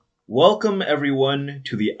Welcome everyone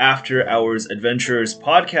to the After Hours Adventurers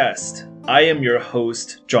podcast. I am your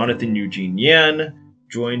host, Jonathan Eugene Yan,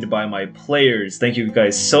 joined by my players. Thank you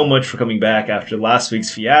guys so much for coming back after last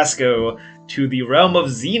week's fiasco to the realm of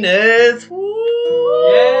Zenith.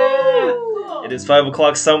 Woo! Yeah! It is 5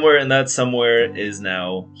 o'clock somewhere, and that somewhere is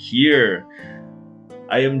now here.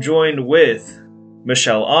 I am joined with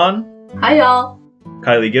Michelle Ahn. Hi, y'all.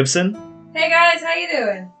 Kylie Gibson. Hey guys, how you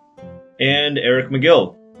doing? And Eric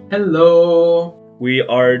McGill. Hello. We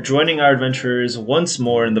are joining our adventurers once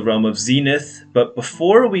more in the realm of Zenith, but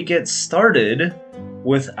before we get started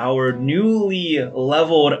with our newly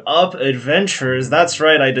leveled up adventures, that's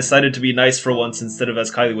right, I decided to be nice for once instead of,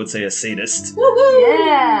 as Kylie would say, a sadist. Woohoo!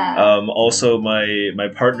 Yeah! Also, my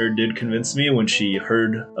partner did convince me when she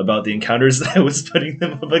heard about the encounters that I was putting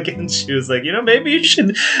them up against. She was like, maybe you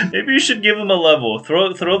should give them a level,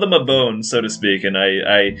 throw them a bone, so to speak, and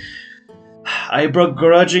I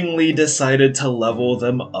begrudgingly decided to level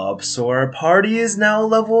them up, so our party is now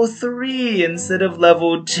level 3 instead of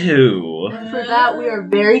level 2. And for that, we are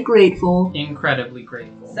very grateful. Incredibly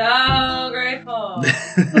grateful. So grateful.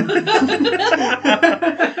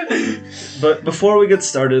 But before we get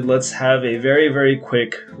started, let's have a very, very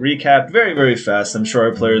quick recap, very, very fast. I'm sure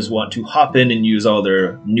our players want to hop in and use all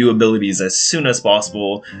their new abilities as soon as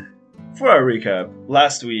possible. For our recap,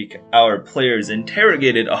 last week, our players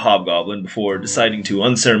interrogated a hobgoblin before deciding to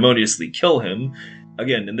unceremoniously kill him.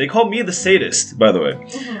 Again, and they call me the sadist, by the way.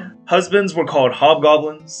 Mm-hmm. Husbands were called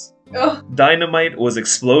hobgoblins. Oh. Dynamite was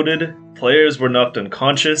exploded. Players were knocked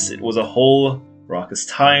unconscious. It was a whole raucous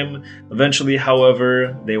time. Eventually,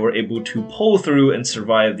 however, they were able to pull through and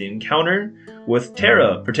survive the encounter, with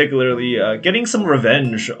Tara particularly getting some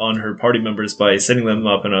revenge on her party members by setting them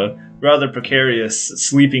up in a rather precarious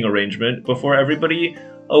sleeping arrangement before everybody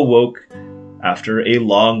awoke after a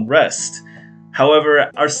long rest.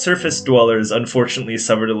 However, our surface dwellers unfortunately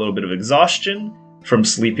suffered a little bit of exhaustion from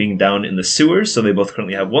sleeping down in the sewers, so they both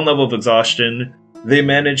currently have 1 level of exhaustion. They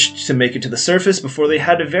managed to make it to the surface before they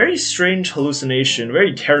had a very strange hallucination,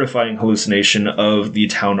 very terrifying hallucination of the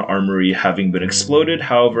town armory having been exploded.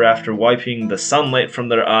 However, after wiping the sunlight from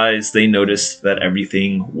their eyes, they noticed that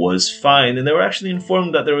everything was fine, and they were actually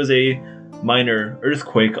informed that there was a minor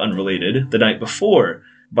earthquake unrelated the night before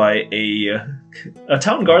by a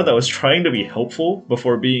town guard that was trying to be helpful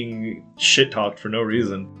before being shit-talked for no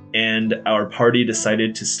reason. And our party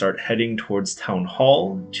decided to start heading towards Town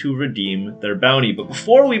Hall to redeem their bounty. But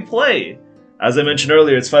before we play, as I mentioned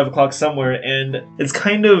earlier, it's 5 o'clock somewhere, and it's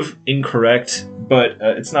kind of incorrect, but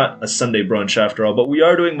it's not a Sunday brunch after all, but we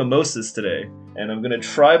are doing mimosas today. And I'm going to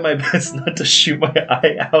try my best not to shoot my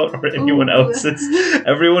eye out or anyone else's.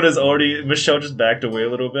 Everyone is already... Michelle just backed away a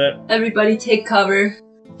little bit. Everybody take cover.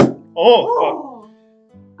 Oh!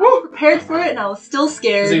 I was prepared for it and I was still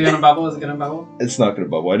scared. Is it gonna bubble? Is it gonna bubble? It's not going to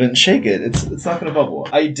bubble. I didn't shake it. It's not going to bubble.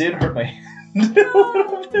 I did hurt my hand.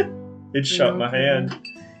 It shot my hand.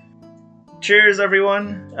 Cheers,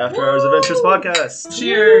 everyone. After Hours Adventures podcast.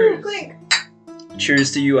 Cheers! Clink.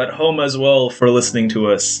 Cheers to you at home as well for listening to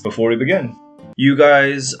us before we begin. You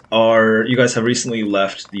guys have recently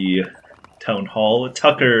left the town hall.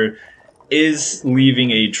 Tucker is leaving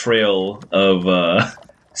a trail of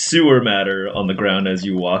sewer matter on the ground as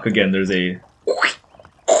you walk. Again, there's a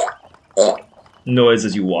noise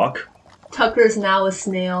as you walk. Tucker's now a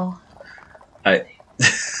snail. I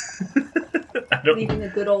don't. Leaving a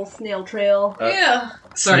good old snail trail. Yeah.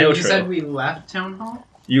 Sorry, Snail you trail. said we left Town Hall?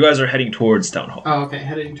 You guys are heading towards town hall. Oh, okay,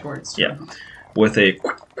 heading towards Town Hall. With a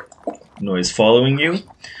noise following you.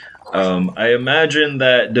 I imagine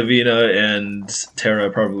that Davina and Tara are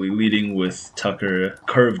probably leading with Tucker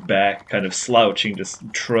curved back, kind of slouching, just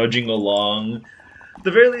trudging along. At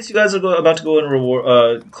the very least, you guys are about to go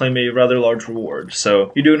and claim a rather large reward.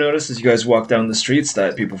 So you do notice as you guys walk down the streets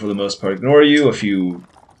that people for the most part ignore you. A few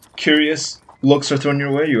curious looks are thrown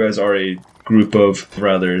your way. You guys are a group of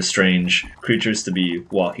rather strange creatures to be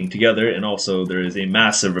walking together, and also there is a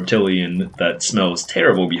massive reptilian that smells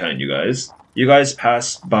terrible behind you guys. You guys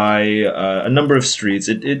pass by a number of streets.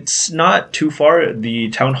 It's not too far. The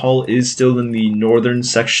town hall is still in the northern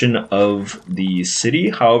section of the city.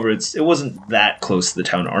 However, it wasn't that close to the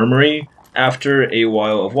town armory. After a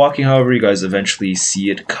while of walking, however, you guys eventually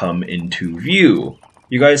see it come into view.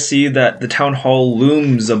 You guys see that the town hall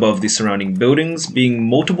looms above the surrounding buildings, being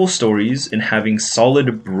multiple stories and having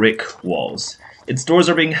solid brick walls. Its doors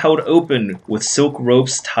are being held open with silk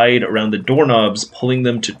ropes tied around the doorknobs, pulling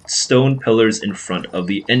them to stone pillars in front of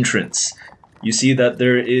the entrance. You see that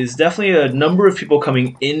there is definitely a number of people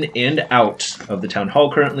coming in and out of the town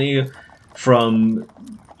hall currently, from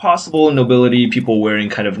possible nobility, people wearing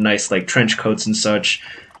kind of nice like trench coats and such,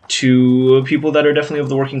 to people that are definitely of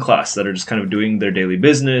the working class, that are just kind of doing their daily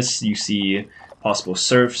business. You see possible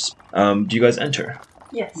serfs. Do you guys enter?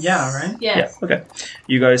 Yes. Yeah, right? Yes. Yeah, okay.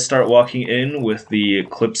 You guys start walking in with the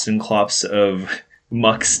clips and clops of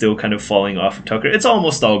muck still kind of falling off of Tucker. It's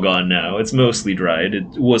almost all gone now. It's mostly dried. It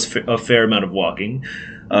was a fair amount of walking.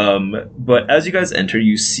 But as you guys enter,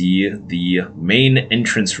 you see the main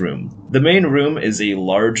entrance room. The main room is a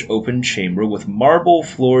large open chamber with marble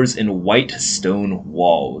floors and white stone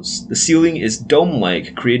walls. The ceiling is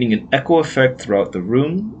dome-like, creating an echo effect throughout the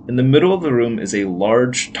room. In the middle of the room is a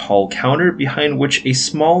large, tall counter behind which a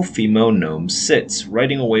small female gnome sits,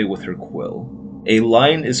 writing away with her quill. A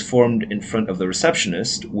line is formed in front of the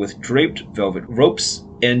receptionist with draped velvet ropes,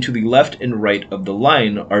 and to the left and right of the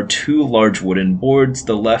line are two large wooden boards.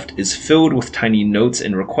 The left is filled with tiny notes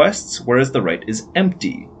and requests, whereas the right is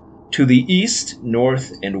empty. To the east,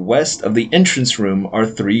 north, and west of the entrance room are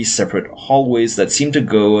three separate hallways that seem to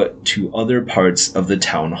go to other parts of the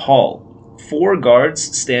town hall. 4 guards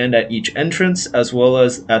stand at each entrance, as well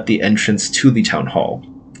as at the entrance to the town hall.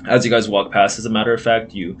 As you guys walk past, as a matter of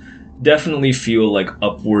fact, you definitely feel like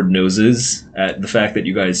upward noses at the fact that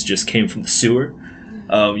you guys just came from the sewer.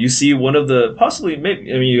 You see one of the, possibly,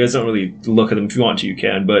 maybe, I mean, you guys don't really look at them. If you want to, you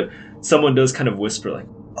can, but someone does kind of whisper like,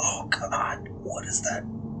 "Oh God, what is that?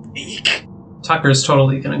 Eek." Tucker's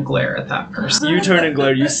totally gonna glare at that person. You turn and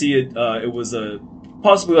glare. You see it. It was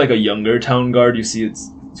possibly like a younger town guard. You see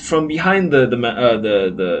it's from behind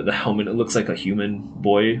the helmet. It looks like a human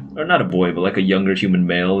boy, or not a boy, but like a younger human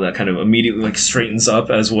male that kind of immediately like straightens up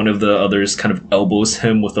as one of the others kind of elbows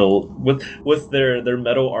him with their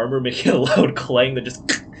metal armor, making a loud clang that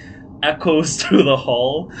just echoes through the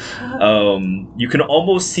hall. You can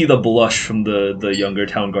almost see the blush from the younger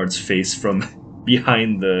town guard's face from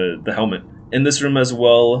behind the helmet. In this room as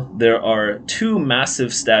well, there are 2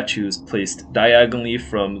 massive statues placed diagonally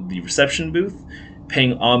from the reception booth,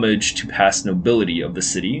 paying homage to past nobility of the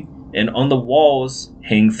city, and on the walls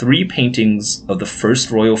hang 3 paintings of the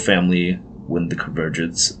first royal family when the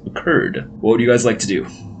convergence occurred. What would you guys like to do?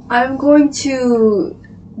 I'm going to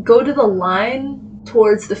go to the line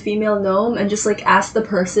towards the female gnome and just like ask the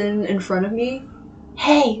person in front of me,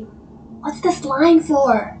 "Hey, what's this line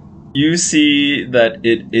for?" You see that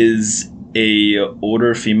it is a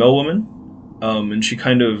older female woman, and she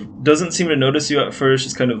kind of doesn't seem to notice you at first.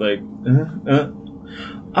 She's kind of like,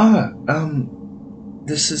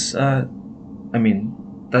 this is, I mean,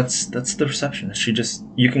 that's the receptionist. She just,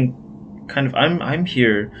 you can kind of, I'm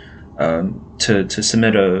here, to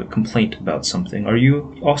submit a complaint about something. Are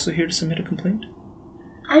you also here to submit a complaint?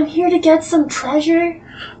 I'm here to get some treasure.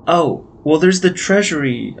 Oh, well, there's the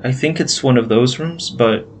treasury. I think it's one of those rooms,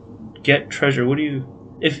 but get treasure. What do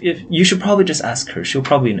you, if you should probably just ask her. She'll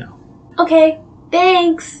probably know. Okay,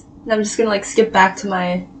 thanks. And I'm just gonna like skip back to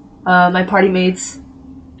my party mates.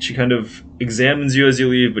 She kind of examines you as you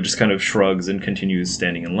leave, but just kind of shrugs and continues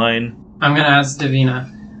standing in line. I'm gonna ask Davina,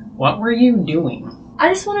 what were you doing?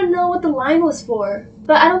 I just want to know what the line was for.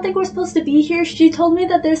 But I don't think we're supposed to be here. She told me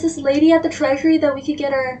that there's this lady at the treasury that we could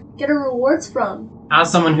get our rewards from.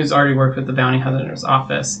 As someone who's already worked with the bounty hunter's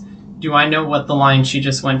office, do I know what the line she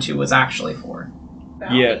just went to was actually for?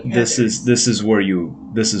 Yeah, this is where you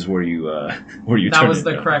That turn was it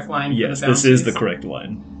the down. correct line. Yes, for the this is the bounties? correct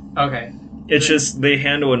line. Okay. It's just they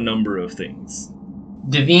handle a number of things.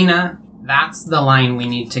 Davina, that's the line we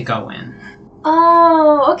need to go in.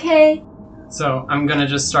 Oh, okay. So I'm gonna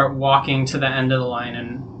just start walking to the end of the line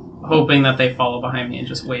and hoping that they follow behind me and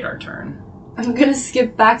just wait our turn. I'm gonna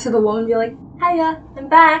skip back to the woman and be like, "Hiya, I'm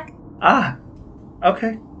back." Ah,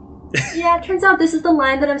 okay. Yeah, it turns out this is the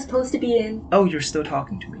line that I'm supposed to be in. Oh, you're still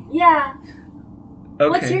talking to me. Yeah. Okay.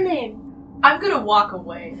 What's your name? I'm gonna walk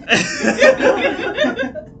away.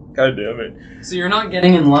 God damn it. So you're not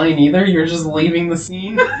getting in line either? You're just leaving the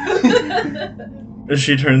scene? And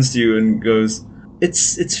she turns to you and goes,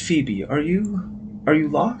 It's Phoebe. Are you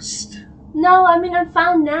lost? No, I mean, I'm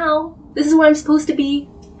found now. This is where I'm supposed to be.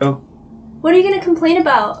 Oh. What are you gonna complain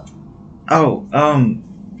about? Oh,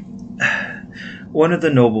 one of the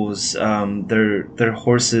nobles, their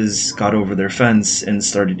horses got over their fence and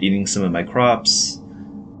started eating some of my crops.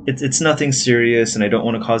 It's nothing serious, and I don't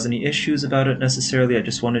want to cause any issues about it necessarily. I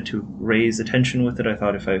just wanted to raise attention with it. I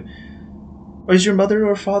thought is your mother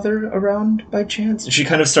or father around by chance? She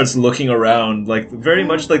kind of starts looking around, like very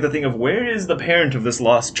much like the thing of where is the parent of this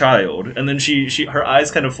lost child? And then her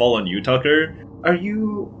eyes kind of fall on you, Tucker. Are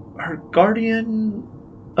you her guardian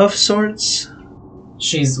of sorts?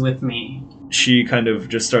 She's with me. She kind of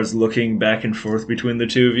just starts looking back and forth between the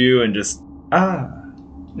two of you and just,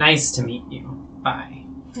 Nice to meet you. Bye.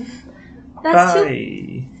 That's bye.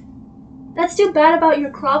 too... That's too bad about your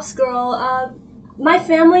crops, girl. My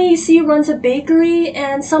family, you see, runs a bakery,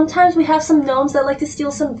 and sometimes we have some gnomes that like to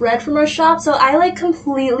steal some bread from our shop, so I,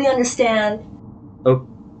 completely understand. Oh,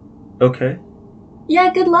 okay.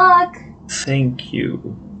 Yeah, good luck. Thank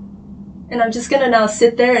you. And I'm just gonna now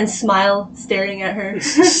sit there and smile, staring at her.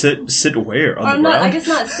 Sit where? On Or the ground? I guess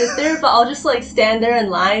not sit there, but I'll just, stand there in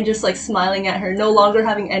line, just, smiling at her, no longer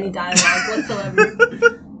having any dialogue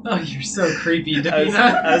whatsoever. Oh, you're so creepy,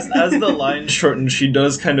 Davina. As the line shortens, she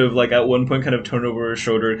does kind of, at one point, kind of turn over her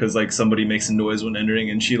shoulder because, somebody makes a noise when entering,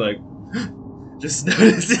 and she, just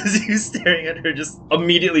notices you staring at her, just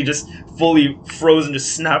immediately just fully frozen,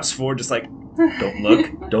 just snaps forward, just don't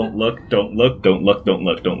look, don't look, don't look, don't look, don't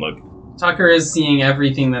look, don't look. Tucker is seeing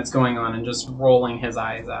everything that's going on and just rolling his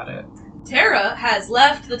eyes at it. Tara has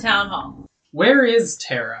left the town hall. Where is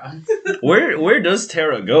Tara? Where does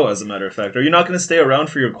Tara go, as a matter of fact? Are you not going to stay around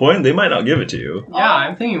for your coin? They might not give it to you. Yeah,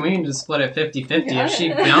 I'm thinking we can just split it 50-50 if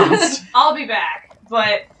she bounced. I'll be back,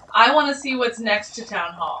 but I want to see what's next to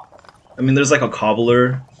town hall. I mean, there's a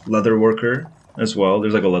cobbler, leather worker as well.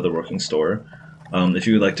 There's a leatherworking store. If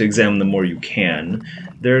you would like to examine them more, you can.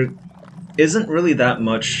 There isn't really that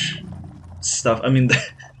much stuff. I mean,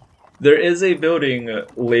 there is a building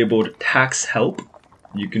labeled Tax Help.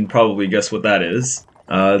 You can probably guess what that is.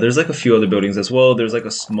 There's a few other buildings as well. There's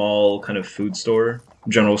a small kind of food store,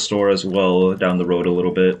 general store as well down the road a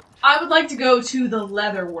little bit. I would like to go to the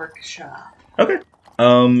leather workshop. Okay.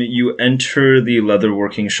 You enter the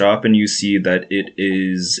leatherworking shop and you see that it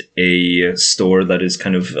is a store that is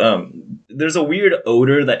kind of there's a weird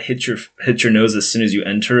odor that hits your nose as soon as you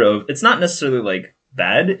enter. It's not necessarily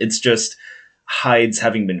bad. It's just hides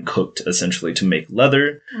having been cooked essentially to make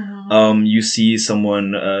leather. Mm-hmm. You see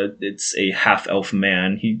someone. It's a half-elf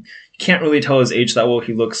man. You can't really tell his age that well.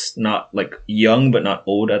 He looks not young but not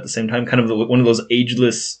old at the same time. Kind of one of those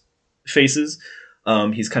ageless faces.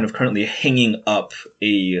 He's kind of currently hanging up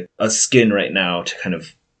a skin right now to kind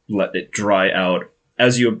of let it dry out.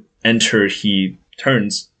 As you enter, he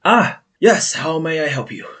turns. Ah, yes, how may I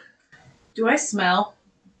help you? Do I smell?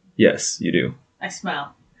 Yes, you do. I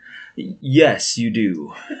smell. Yes, you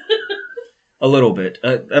do. A little bit.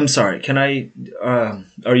 I'm sorry, can I...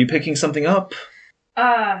 are you picking something up?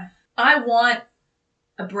 I want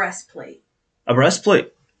a breastplate. A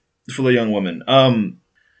breastplate for the young woman.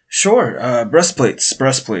 Sure,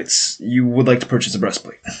 breastplates. You would like to purchase a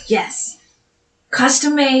breastplate? Yes.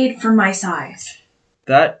 Custom made for my size.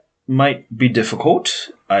 That might be difficult,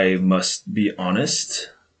 I must be honest.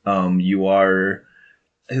 You are...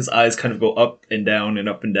 His eyes kind of go up and down and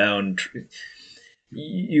up and down.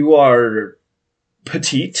 You are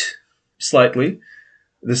petite, slightly.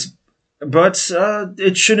 But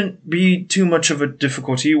it shouldn't be too much of a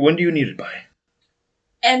difficulty. When do you need it by?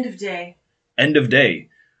 End of day. End of day.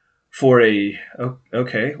 For a...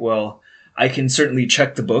 Okay, well, I can certainly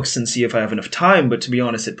check the books and see if I have enough time, but to be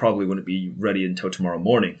honest, it probably wouldn't be ready until tomorrow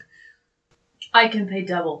morning. I can pay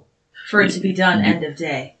double for it to be done end of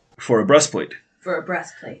day. For a breastplate. For a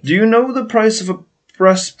breastplate. Do you know the price of a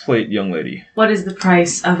breastplate, young lady? What is the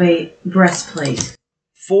price of a breastplate?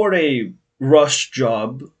 For a rush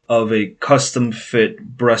job of a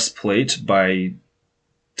custom-fit breastplate by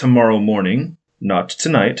tomorrow morning, not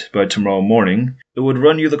tonight, but tomorrow morning, it would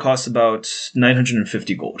run you the cost about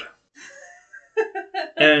 950 gold.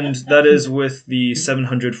 And that is with the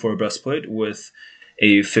 700 for a breastplate, with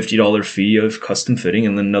a $50 fee of custom fitting,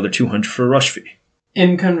 and then another 200 for a rush fee.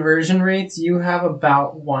 In conversion rates, you have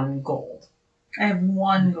about 1 gold. I have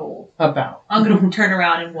 1 gold. About. I'm going to turn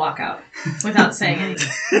around and walk out without saying anything.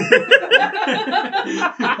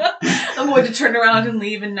 I'm going to turn around and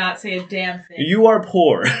leave and not say a damn thing. You are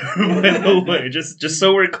poor, by the way. Just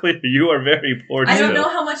so we're clear, you are very poor. I don't still. know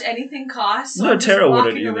how much anything costs. So No, I'm just Tara wouldn't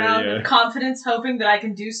walking either, around yeah. with confidence, hoping that I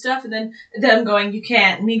can do stuff, and then them going, "You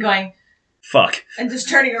can't," and me going, Fuck. and just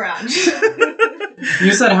turning around.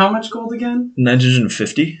 You said how much gold again?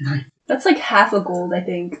 950? That's half a gold, I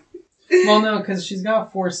think. Well, no, because she's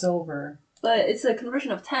got 4 silver. But it's a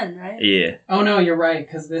conversion of 10, right? Yeah. Oh, no, you're right,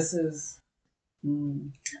 because this is...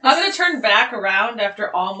 I'm going to turn back around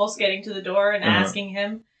after almost getting to the door and asking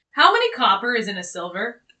him, how many copper is in a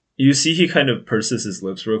silver? You see he kind of purses his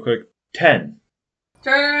lips real quick. 10.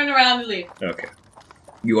 Turn around and leave. Okay.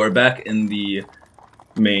 You are back in the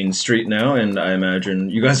main street now, and I imagine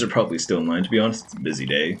you guys are probably still in line, to be honest. It's a busy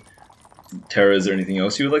day. Tara, is there anything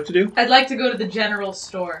else you would like to do? I'd like to go to the general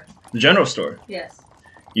store. The general store. Yes.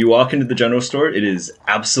 You walk into the general store. It is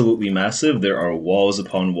absolutely massive. There are walls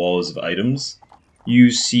upon walls of items. You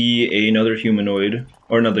see another humanoid,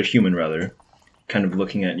 or another human rather, kind of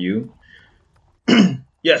looking at you.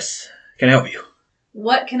 Yes, can I help you?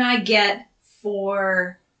 What can I get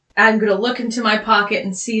for... I'm going to look into my pocket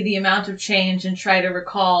and see the amount of change and try to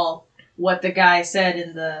recall what the guy said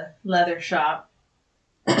in the leather shop.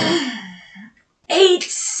 8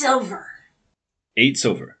 silver. 8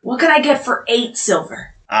 silver. What can I get for 8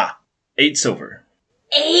 silver? 8 silver.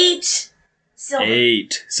 8 silver.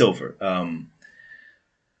 8 silver.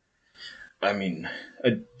 I mean,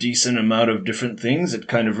 a decent amount of different things. It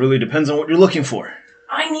kind of really depends on what you're looking for.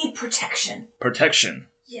 I need protection. Protection.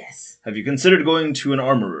 Yes. Have you considered going to an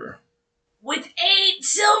armorer? With 8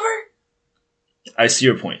 silver? I see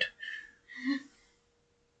your point.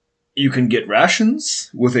 You can get rations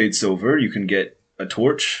with 8 silver. You can get a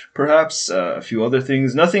torch, perhaps, a few other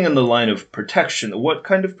things. Nothing in the line of protection. What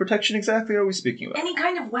kind of protection exactly are we speaking about? Any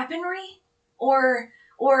kind of weaponry? Or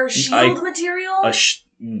shield material? A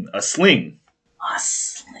sling. A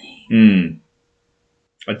sling.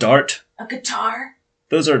 A dart. A guitar?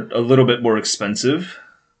 Those are a little bit more expensive.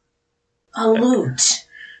 A lute?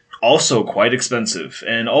 Also quite expensive.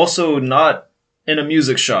 And also not in a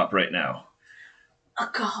music shop right now. A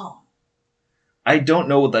cajon? I don't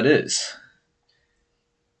know what that is.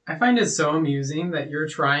 I find it so amusing that you're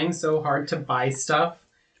trying so hard to buy stuff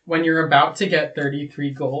when you're about to get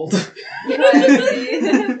 33 gold.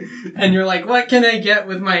 And you're like, what can I get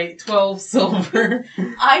with my 12 silver?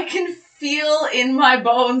 I can feel in my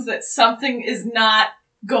bones that something is not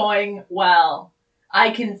going well.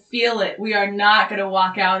 I can feel it. We are not going to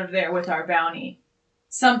walk out of there with our bounty.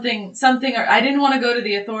 Something, I didn't want to go to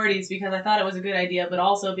the authorities because I thought it was a good idea, but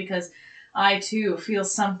also because I too feel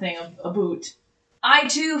something about. I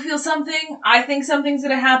too feel something. I think something's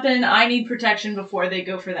going to happen. I need protection before they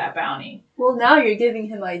go for that bounty. Well, now you're giving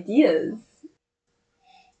him ideas.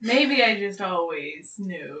 Maybe I just always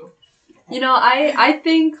knew. You know, I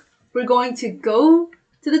think we're going to go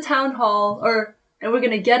to the town hall, and we're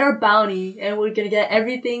going to get our bounty, and we're going to get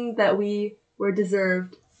everything that we were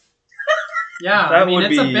deserved. Yeah, That I mean,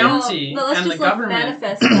 would it's a be- bounty, No, let's and the just government...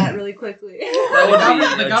 manifest that really quickly.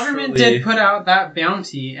 The government did put out that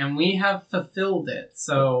bounty, and we have fulfilled it,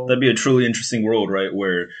 so... That'd be a truly interesting world, right?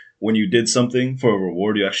 Where when you did something for a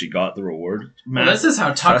reward, you actually got the reward. Well, this is how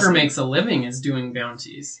Tucker Fascinating. makes a living, is doing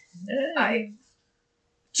bounties.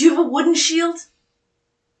 Do you have a wooden shield?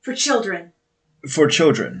 For children. For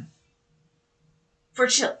children. For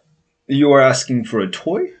children. You are asking for a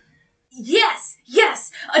toy? Yes!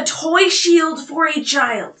 A toy shield for a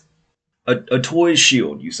child. A toy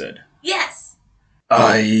shield, you said? Yes!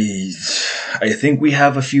 I think we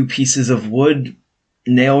have a few pieces of wood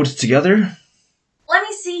nailed together. Let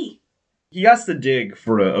me see. He has to dig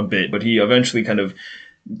for a bit, but he eventually kind of,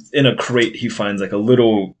 in a crate, he finds like a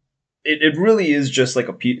little... It really is just like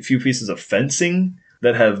a few pieces of fencing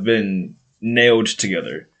that have been nailed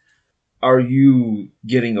together. Are you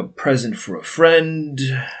getting a present for a friend?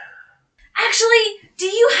 Actually, do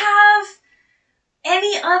you have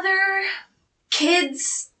any other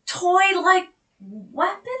kids' toy-like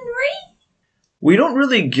weaponry? We don't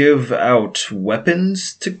really give out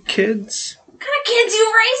weapons to kids. What kind of kids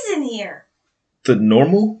you raising here? The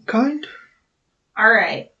normal kind?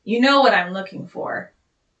 Alright, you know what I'm looking for.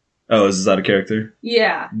 Oh, is that a character?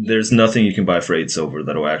 Yeah. There's nothing you can buy for 8 silver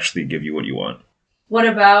that'll actually give you what you want. What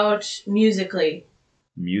about musically?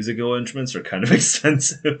 Musical instruments are kind of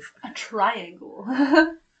expensive. A triangle.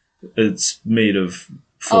 It's made of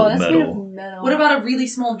full that's made metal. of metal. What about a really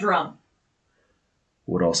small drum?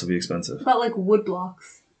 Would also be expensive. About like wood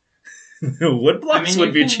blocks? Wood blocks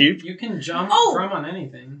would be cheap. You can drum on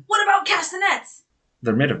anything. What about castanets?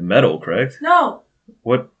 They're made of metal, correct? No.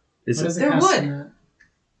 What is What it? is a They're wood. castanet?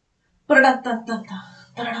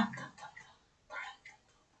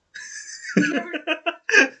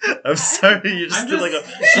 I'm sorry, you just I'm did just- like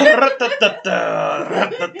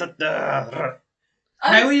a...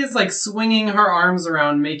 Kylie is like swinging her arms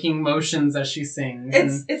around, making motions as she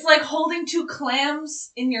sings. It's like holding two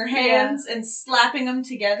clams in your hands and slapping them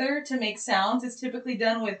together to make sounds. It's typically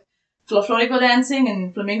done with flamenco dancing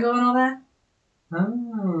and flamenco and all that.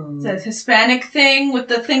 Oh. It's a Hispanic thing with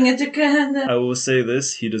the thing at the end. I will say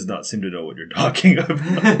this, he does not seem to know what you're talking about.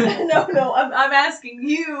 No, I'm asking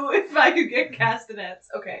you if I could get castanets.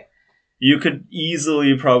 Okay. You could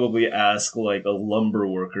easily probably ask like a lumber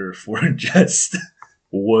worker for just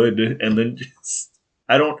wood and then just...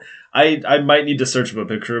 I might need to search up a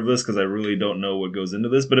picture of this because I really don't know what goes into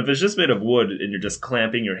this, but if it's just made of wood and you're just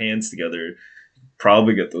clamping your hands together,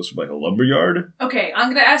 probably get those from like a lumber yard. Okay, I'm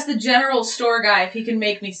gonna ask the general store guy if he can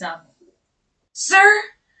make me some. Sir,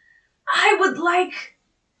 I would like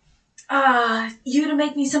you to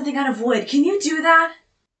make me something out of wood. Can you do that?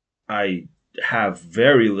 I have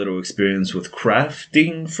very little experience with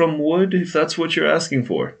crafting from wood, if that's what you're asking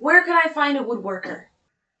for. Where could I find a woodworker?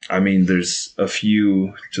 I mean, there's a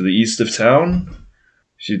few to the east of town.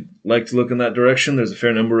 If you'd like to look in that direction, there's a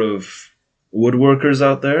fair number of woodworkers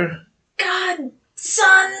out there. God,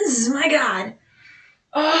 sons, my God.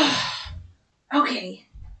 Oh, okay.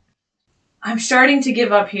 I'm starting to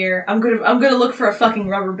give up here. I'm gonna look for a fucking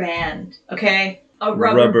rubber band, okay? A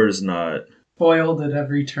rubber... Rubber's not. Foiled at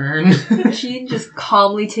every turn. She just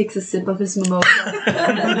calmly takes a sip of his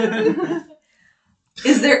mimosa.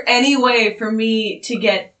 Is there any way for me to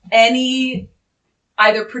get any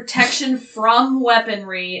either protection from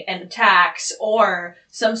weaponry and attacks or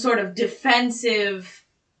some sort of defensive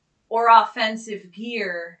or offensive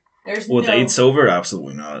gear? There's With no... 8 silver?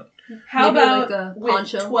 Absolutely not. How Maybe about like a with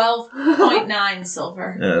poncho? 12.9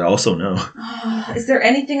 silver? Also no. Is there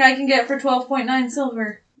anything I can get for 12.9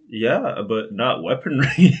 silver? Yeah, but not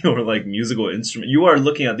weaponry or like musical instrument. You are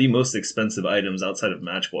looking at the most expensive items outside of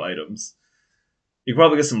magical items. You can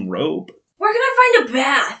probably get some rope. Where can I find a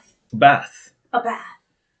bath? Bath. A bath.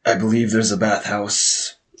 I believe there's a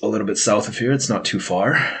bathhouse a little bit south of here. It's not too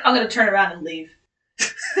far. I'm gonna turn around and leave.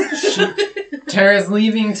 Tara's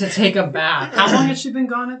leaving to take a bath. How long has she been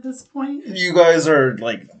gone at this point? You guys are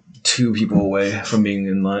like 2 people away from being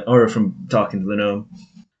in line, or from talking to the gnome.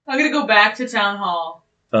 I'm gonna go back to town hall,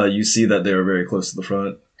 You see that they are very close to the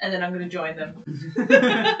front. and then I'm gonna join them.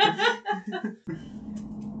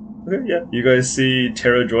 Okay, yeah. You guys see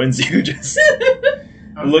Tara joins you, just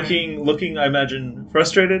Okay. looking, I imagine,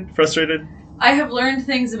 frustrated? I have learned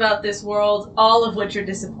things about this world, all of which are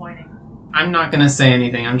disappointing. I'm not gonna say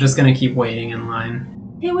anything. I'm just gonna keep waiting in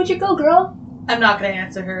line. Hey, where'd you go, girl? I'm not gonna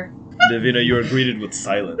answer her. Davina, you are greeted with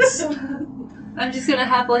silence. I'm just gonna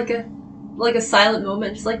have like a silent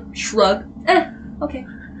moment, just like shrug. Okay.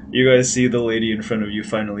 You guys see the lady in front of you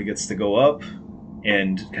finally gets to go up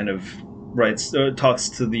and kind of talks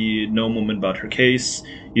to the gnome woman about her case.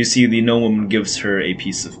 You see the gnome woman gives her a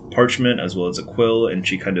piece of parchment as well as a quill, and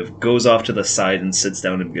she kind of goes off to the side and sits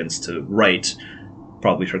down and begins to write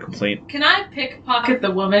probably her complaint. Can I pickpocket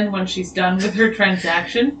the woman when she's done with her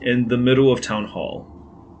transaction? In the middle of town hall,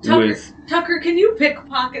 Tucker, can you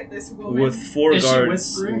pickpocket this woman? with 4 Is she guards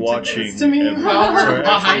whispering watching to me every- while we're Sorry,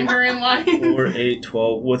 behind her in line? 4, 8,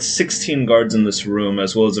 12, with 16 guards in this room,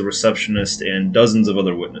 as well as a receptionist and dozens of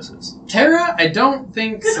other witnesses. Tara, I don't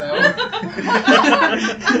think so.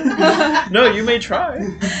 No, you may try.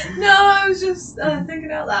 No, I was just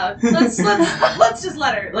thinking out loud. Let's just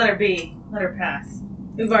let her be. Let her pass.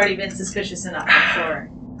 We've already been suspicious enough, I'm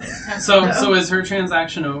sure. So is her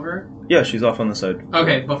transaction over? Yeah, she's off on the side.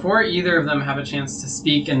 Okay, before either of them have a chance to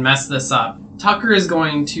speak and mess this up, Tucker is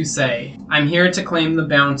going to say, I'm here to claim the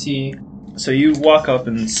bounty. So you walk up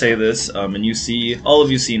and say this, and you see, all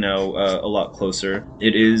of you see now a lot closer.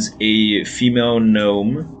 It is a female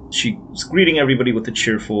gnome. She's greeting everybody with a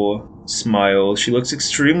cheerful smile. She looks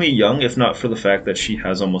extremely young, if not for the fact that she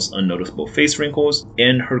has almost unnoticeable face wrinkles,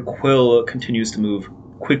 and her quill continues to move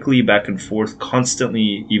quickly back and forth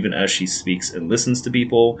constantly, even as she speaks and listens to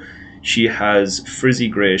people. She has frizzy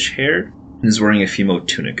grayish hair and is wearing a female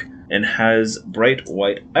tunic and has bright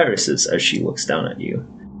white irises as she looks down at you.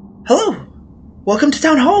 Hello! Welcome to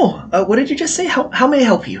Town Hall! What did you just say? How may I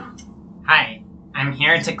help you? Hi, I'm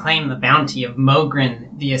here to claim the bounty of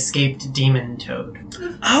Mogren, the escaped demon toad.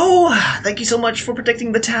 Oh, thank you so much for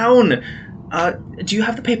protecting the town! Do you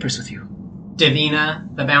have the papers with you?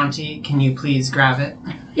 Davina, the bounty, can you please grab it?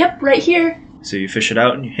 Yep, right here. So you fish it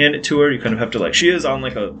out and you hand it to her. You kind of have to she is on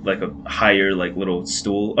like a higher little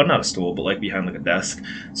stool, not a stool, but behind a desk.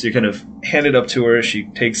 So you kind of hand it up to her. She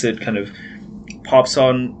takes it, kind of pops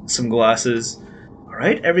on some glasses. All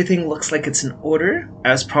right, everything looks like it's in order.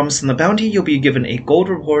 As promised in the bounty, you'll be given a gold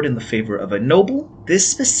reward in the favor of a noble. This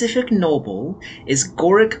specific noble is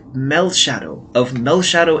Goric Melshadow of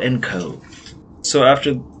Melshadow & Co. So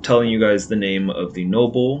after telling you guys the name of the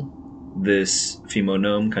noble, this female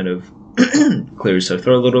gnome kind of clears her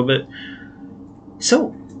throat a little bit.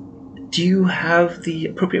 So, do you have the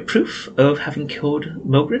appropriate proof of having killed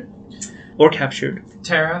Mogren? Or captured?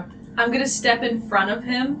 Tara? I'm gonna step in front of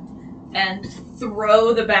him and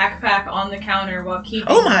throw the backpack on the counter while keeping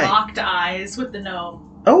Oh my. locked eyes with the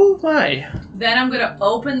gnome. Oh my. Then I'm gonna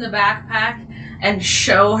open the backpack and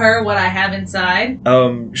show her what I have inside.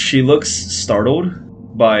 She looks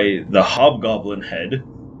startled by the hobgoblin head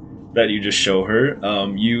that you just show her.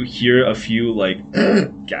 You hear a few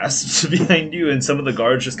gasps behind you, and some of the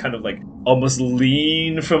guards just kind of almost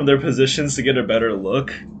lean from their positions to get a better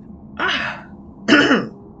look. Ah.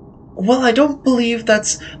 Well, I don't believe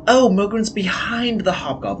that's... Oh, Mogren's behind the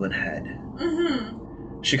hobgoblin head.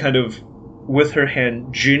 Mm-hmm. She kind of with her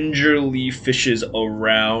hand, gingerly fishes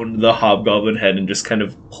around the hobgoblin head and just kind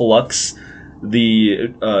of plucks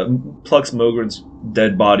Mogren's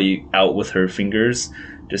dead body out with her fingers.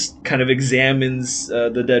 Just kind of examines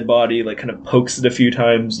the dead body, like kind of pokes it a few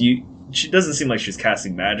times. She doesn't seem like she's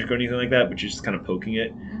casting magic or anything like that, but she's just kind of poking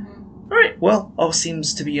it. All right, well, all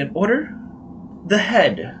seems to be in order. The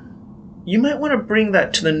head. You might want to bring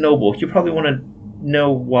that to the noble. You probably want to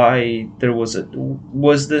know why there was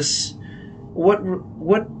this. Why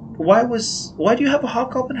do you have a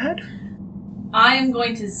hobgoblin head? I am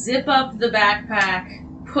going to zip up the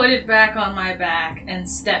backpack, put it back on my back, and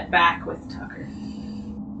step back with Tucker.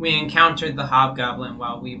 We encountered the hobgoblin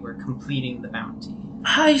while we were completing the bounty.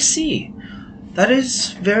 I see. That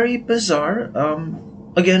is very bizarre.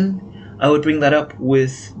 Again, I would bring that up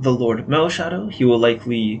with the Lord Mellshadow. He will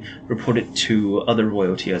likely report it to other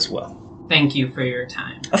royalty as well. Thank you for your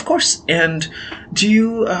time. Of course. And do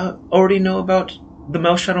you already know about the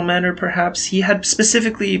Mellshadow Manor, perhaps? He had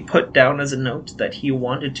specifically put down as a note that he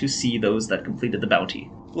wanted to see those that completed the bounty.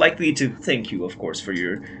 Likely to thank you, of course, for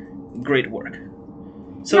your great work.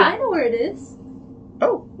 So, yeah, I know where it is.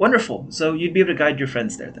 Oh, wonderful. So you'd be able to guide your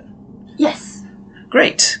friends there, then? Yes.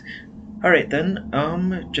 Great. All right, then.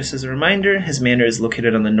 Just as a reminder, his manor is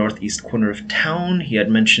located on the northeast corner of town. He had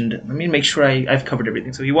mentioned... Let me make sure I've covered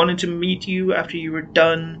everything. So he wanted to meet you after you were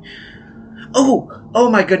done. Oh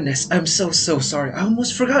my goodness. I'm so sorry. I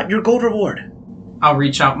almost forgot your gold reward. I'll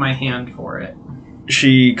reach out my hand for it.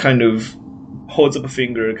 She kind of holds up a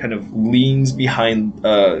finger, kind of leans behind,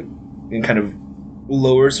 and kind of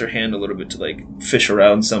lowers her hand a little bit to, like, fish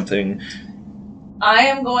around something. I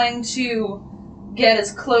am going to get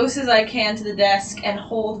as close as I can to the desk and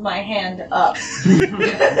hold my hand up.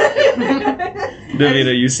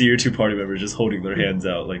 Davina, you see your two party members just holding their hands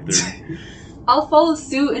out like they're... I'll follow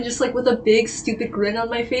suit and just, like, with a big, stupid grin on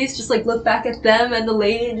my face, just, like, look back at them and the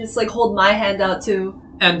lady and just, like, hold my hand out, too.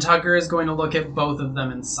 And Tucker is going to look at both of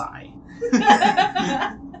them and sigh.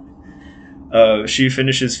 She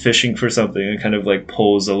finishes fishing for something and kind of, like,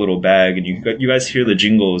 pulls a little bag, and you guys hear the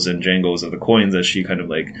jingles and jangles of the coins as she kind of,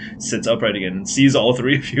 like, sits upright again and sees all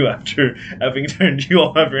three of you after having turned you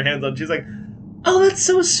all have your hands on. She's like, oh, that's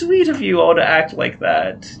so sweet of you all to act like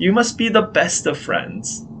that. You must be the best of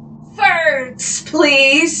friends. Birds,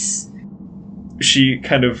 please. She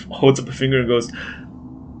kind of holds up a finger and goes,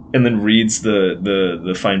 and then reads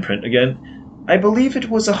the fine print again. I believe it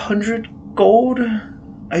was 100 gold.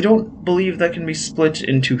 I don't believe that can be split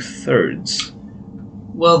into thirds.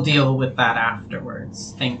 We'll deal with that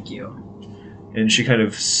afterwards. Thank you. And she kind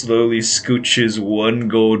of slowly scooches one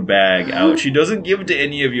gold bag out. She doesn't give it to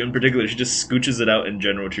any of you in particular. She just scooches it out in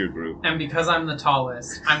general to your group. And because I'm the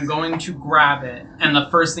tallest, I'm going to grab it. And the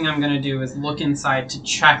first thing I'm going to do is look inside to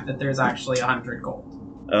check that there's actually 100 gold.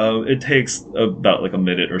 It takes about like a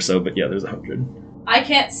minute or so, but yeah, there's 100. I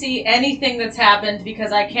can't see anything that's happened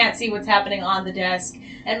because I can't see what's happening on the desk.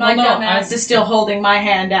 And my dumbass is still holding my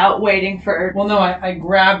hand out, waiting for... Well, no, I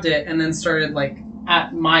grabbed it and then started, like,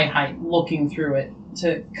 at my height, looking through it.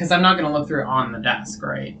 Because I'm not going to look through it on the desk,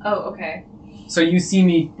 right? Oh, okay. So you see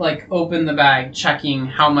me, like, open the bag, checking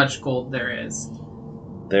how much gold there is.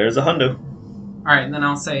 There's a hundo. Alright, then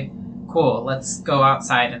I'll say, cool, let's go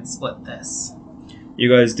outside and split this. You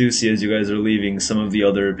guys do see as you guys are leaving, some of the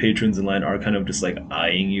other patrons in line are kind of just like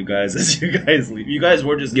eyeing you guys as you guys leave. You guys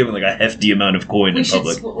were just given like a hefty amount of coin in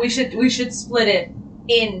public. We should split it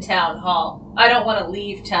in town hall. I don't want to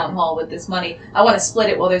leave town hall with this money. I want to split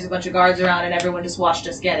it while there's a bunch of guards around and everyone just watched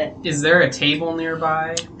us get it. Is there a table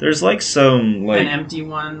nearby? There's like some like an empty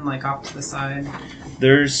one, like off to the side.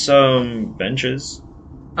 There's some benches.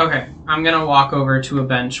 Okay, I'm gonna walk over to a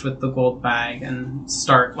bench with the gold bag and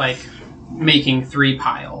start like making 3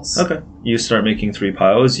 piles. Okay. You start making 3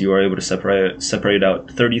 piles. You are able to separate out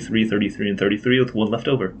 33, 33, and 33 with one left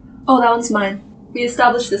over. Oh, that one's mine. We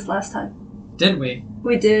established this last time. Did we?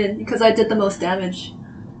 We did, because I did the most damage.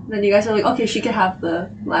 And then you guys are like, okay, she can have the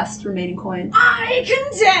last remaining coin. I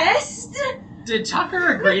contest! Did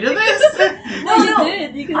Tucker agree to this? No, you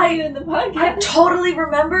did. You can see it in the podcast. I totally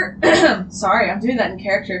remember... Sorry, I'm doing that in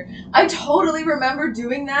character. I totally remember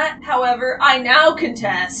doing that. However, I now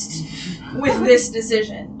contest with this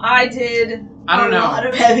decision. I did a lot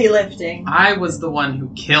of heavy lifting. I was the one who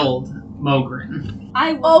killed Mogren.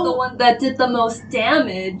 I was the one that did the most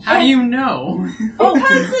damage. How do you know?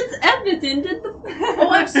 Because it's evident in the... Oh,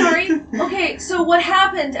 I'm sorry. Okay, so what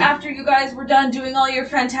happened after you guys were done doing all your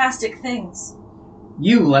fantastic things?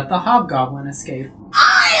 You let the hobgoblin escape.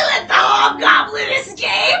 I let the hobgoblin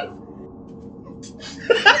escape!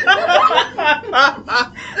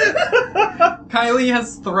 Kylie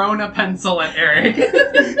has thrown a pencil at Eric.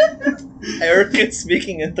 Erica's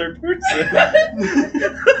speaking in third person.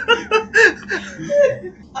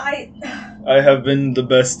 I have been the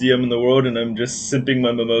best DM in the world, and I'm just sipping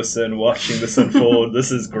my mimosa and watching this unfold.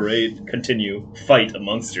 This is great. Continue. Fight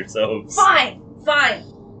amongst yourselves. Fine.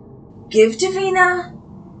 Give Davina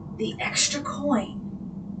the extra coin.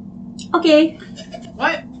 Okay,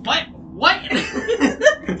 What?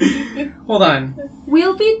 Hold on.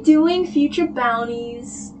 we'll be doing future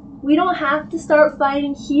bounties. We don't have to start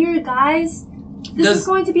fighting here, guys. This is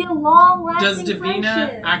going to be a long-lasting Does Davina...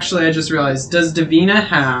 friendship. Actually, I just realized. Does Davina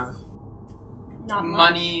have Not much.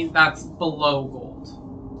 money that's below gold?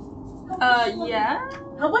 Yeah.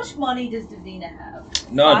 How much money does Davina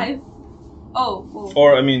have? None. 5. Oh, well,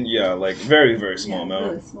 Or, I mean, yeah, like, very, very small yeah, amount.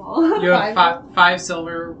 really small. You have 5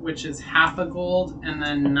 silver, which is half a gold, and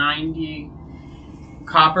then 90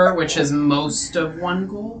 copper, which is most of 1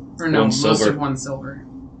 gold? Or no, One most silver. of 1 silver.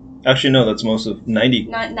 Actually, no, that's most of 90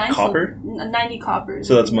 Nine copper? 90 copper.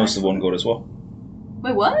 So that's most of 1 gold as well.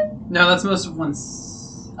 Wait, what? No, that's most of 1...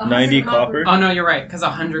 90 copper? Oh, no, you're right, because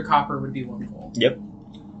 100 copper would be 1 gold. Yep.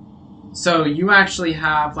 So you actually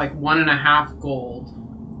have, like, 1.5 gold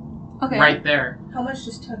Okay. right there. How much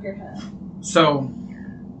does Tucker have? So,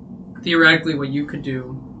 theoretically, what you could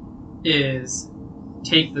do is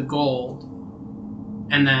take the gold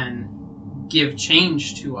and then give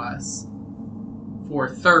change to us for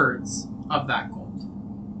thirds of that gold.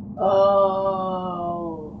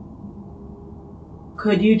 Oh.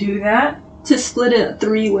 Could you do that? To split it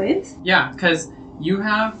 3 ways? Yeah, because you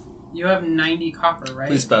have 90 copper, right?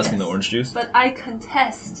 Please pass me the Yes. orange juice. But I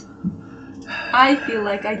contest. I feel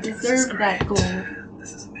like I deserve that gold.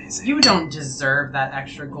 This is amazing. You don't deserve that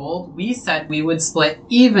extra gold. We said we would split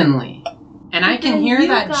evenly. And I can Then hear you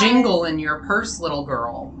that guys- jingle in your purse, little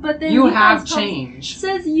girl. But then You guys have come- change.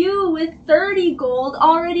 Says you with 30 gold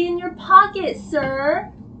already in your pocket,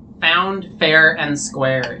 sir. Found fair and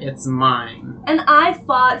square. It's mine. And I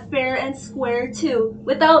fought fair and square too.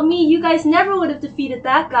 Without me, you guys never would have defeated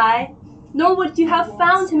that guy. Nor would you have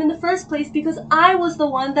found him in the first place because I was the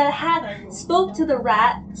one that had spoke to the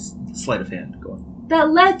rat Sleight of hand. Go on.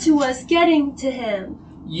 that led to us getting to him.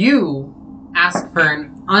 You asked for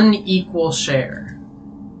an unequal share.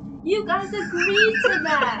 You guys agreed to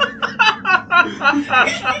that.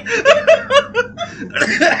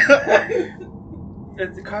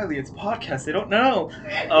 Kylie, it's a podcast. They don't know.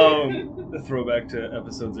 A throwback to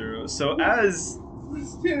episode 0. So as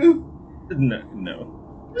no.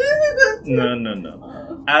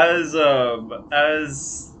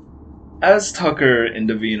 As Tucker and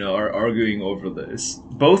Davina are arguing over this,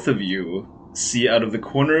 both of you see out of the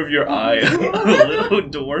corner of your eye a little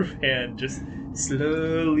dwarf hand just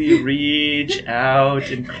slowly reach out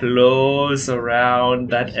and close around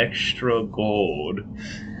that extra gold.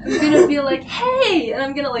 I'm gonna be like, hey! And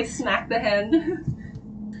I'm gonna like smack the hand.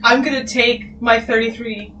 I'm gonna take my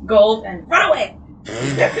 33 gold and run away.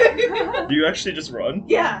 Do you actually just run?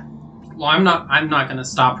 Yeah. Well, I'm not going to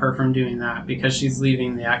stop her from doing that because she's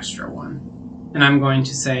leaving the extra one. And I'm going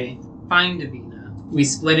to say, fine, Davina. We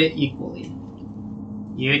split it equally.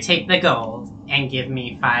 You take the gold and give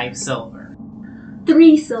me 5 silver.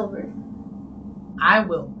 3 silver. I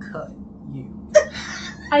will cut you.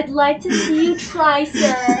 I'd like to see you try,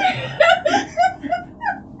 sir.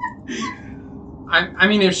 I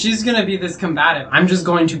mean, if she's going to be this combative, I'm just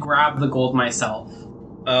going to grab the gold myself.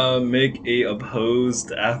 Make a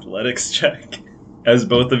opposed athletics check as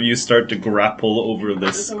both of you start to grapple over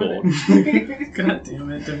this gold. God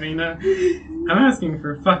damn it, Davina. I'm asking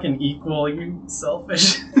for fucking equal, you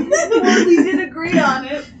selfish. Well, we did agree on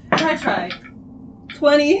it. I tried.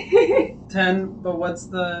 20. 10, but what's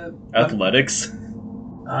the... Athletics?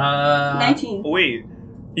 19. Wait,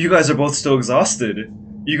 you guys are both still exhausted.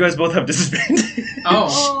 You guys both have disadvantage.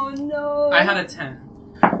 Oh, Oh no. I had a 10.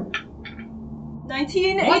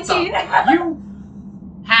 19, What 18.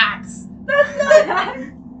 You hacks. That's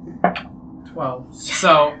not that. 12.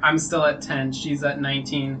 So I'm still at 10. She's at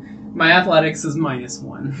 19. My athletics is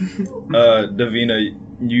 -1. Davina,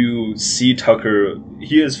 you see Tucker.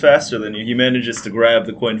 He is faster than you. He manages to grab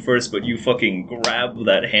the coin first, but you fucking grab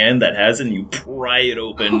that hand that has it and you pry it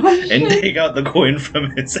open Oh, and shit. take out the coin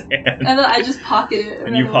from its hand. And then I just pocket it.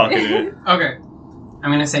 And you pocket it. Okay.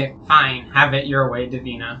 I'm gonna say, fine, have it your way,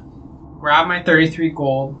 Davina. Grab my 33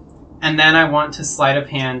 gold, and then I want to sleight of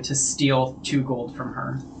hand to steal 2 gold from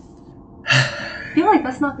her. I feel like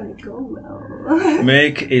that's not gonna go well.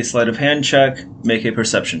 Make a sleight of hand check. Make a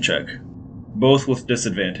perception check. Both with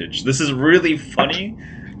disadvantage. This is really funny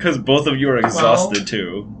because both of you are exhausted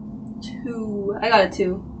too. 2. I got a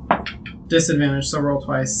 2. Disadvantage, so roll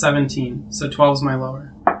twice. 17. So 12's my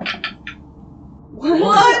lower.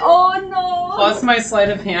 What? Oh no! Plus my sleight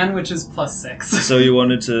of hand, which is +6. So you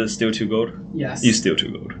wanted to steal 2 gold? Yes. You steal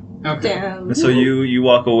 2 gold. Okay. Damn. So you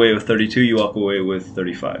walk away with 32, you walk away with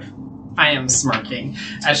 35. I am smirking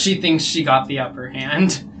as she thinks she got the upper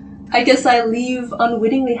hand. I guess I leave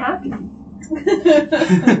unwittingly happy.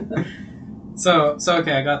 So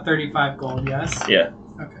okay, I got 35 gold, yes? Yeah.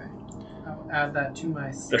 Okay. I'll add that to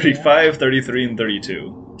my 35, 33, and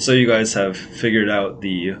 32. So you guys have figured out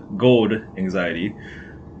the gold anxiety.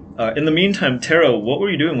 In the meantime, Tara, what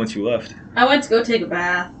were you doing once you left? I went to go take a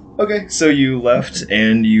bath. Okay, so you left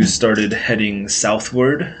and you started heading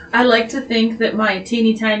southward. I like to think that my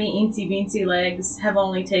teeny tiny eensy beensy legs have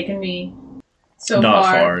only taken me so Not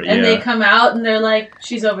far. far, And yeah. they come out and they're like,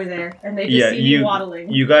 she's over there. And they just see me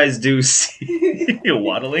waddling. You guys do see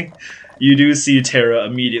waddling. You do see Tara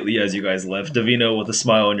immediately as you guys left. Davina with a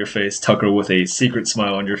smile on your face, Tucker with a secret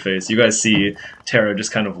smile on your face. You guys see Tara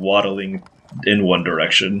just kind of waddling in one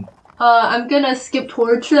direction. I'm gonna skip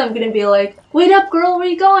towards her. I'm gonna be like, wait up, girl, where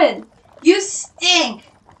you going? You stink!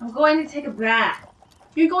 I'm going to take a bath.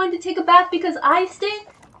 You're going to take a bath because I stink?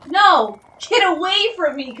 No! Get away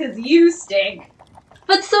from me because you stink!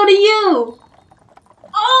 But so do you!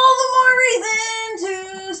 All the more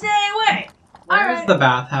reason to stay away! Where's Alright. the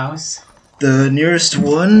bathhouse? The nearest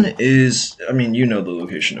one is, I mean, you know the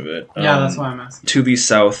location of it. Yeah, that's why I'm asking. To the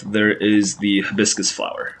south, there is the Hibiscus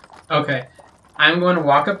Flower. Okay. I'm going to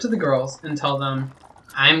walk up to the girls and tell them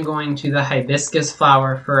I'm going to the Hibiscus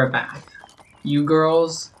Flower for a bath. You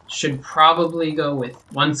girls should probably go with.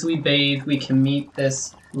 Once we bathe, we can meet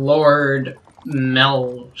this Lord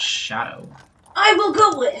Mel Shadow. I will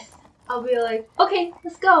go with. I'll be like, okay,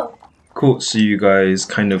 let's go. Cool, so you guys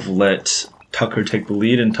kind of let Tucker take the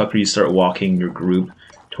lead, and Tucker, you start walking your group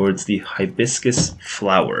towards the Hibiscus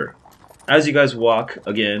Flower. As you guys walk,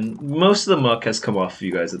 again, most of the muck has come off of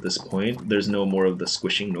you guys at this point. There's no more of the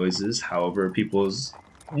squishing noises. However, people's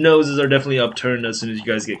noses are definitely upturned as soon as you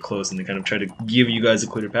guys get close, and they kind of try to give you guys a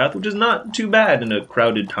clear path, which is not too bad in a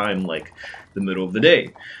crowded time like the middle of the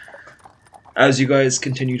day. As you guys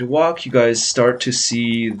continue to walk, you guys start to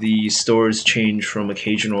see the stores change from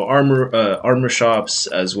occasional armor shops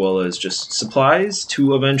as well as just supplies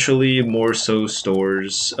to eventually more so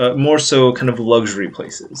stores, more so kind of luxury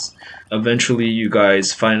places. Eventually, you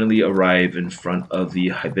guys finally arrive in front of the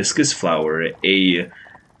Hibiscus Flower, a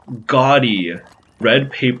gaudy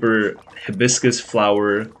red paper hibiscus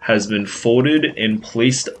flower has been folded and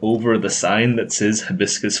placed over the sign that says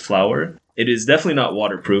Hibiscus Flower. It is definitely not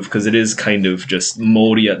waterproof because it is kind of just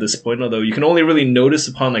moldy at this point, although you can only really notice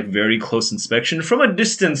upon like very close inspection. From a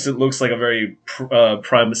distance, it looks like a very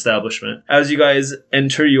prime establishment. As you guys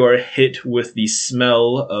enter, you are hit with the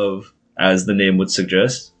smell of, as the name would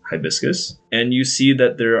suggest, hibiscus. And you see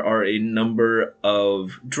that there are a number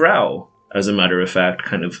of drow, as a matter of fact,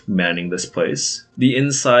 kind of manning this place. The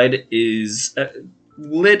inside is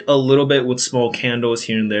lit a little bit with small candles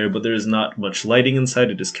here and there, but there is not much lighting inside.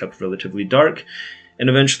 It is kept relatively dark. And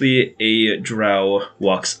eventually a drow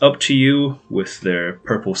walks up to you with their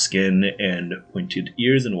purple skin and pointed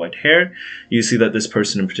ears and white hair. You see that this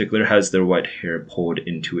person in particular has their white hair pulled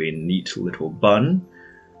into a neat little bun,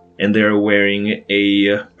 and they are wearing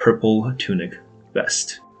a purple tunic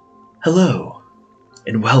vest. Hello,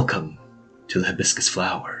 and welcome to the Hibiscus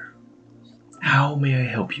Flower. How may I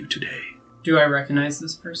help you today? Do I recognize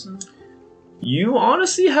this person? You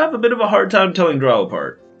honestly have a bit of a hard time telling drow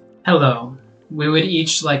apart. Hello. We would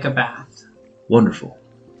each like a bath. Wonderful.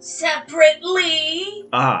 Separately.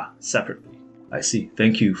 Ah, separately. I see.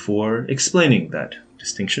 Thank you for explaining that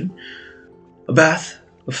distinction. A bath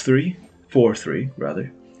of 3? For 3,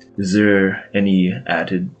 rather. Is there any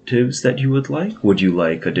additives that you would like? Would you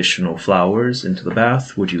like additional flowers into the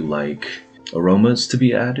bath? Would you like aromas to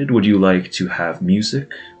be added? Would you like to have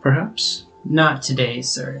music, perhaps? Not today,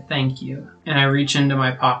 sir. Thank you. And I reach into my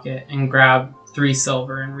pocket and grab 3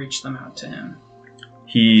 silver and reach them out to him.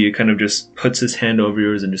 He kind of just puts his hand over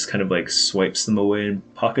yours and just kind of like swipes them away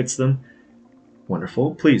and pockets them.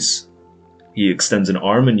 Wonderful. Please. He extends an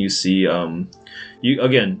arm and you see, you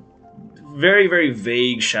again, very, very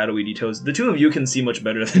vague, shadowy details. The two of you can see much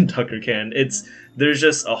better than Tucker can. There's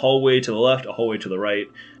just a hallway to the left, a hallway to the right.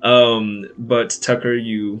 But Tucker,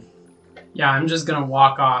 Yeah, I'm just gonna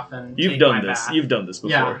walk off and You've take done my this. bath. You've done this before.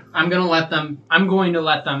 Yeah, I'm going to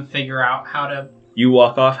let them figure out how to. You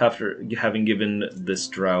walk off after having given this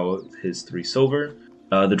drow his 3 silver.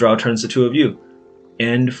 The drow turns to 2 of you.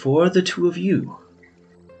 And for the 2 of you,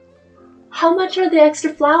 How much are the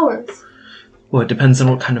extra flowers? well, it depends on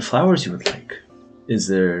what kind of flowers you would like. Is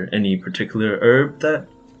there any particular herb that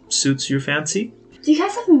suits your fancy? Do you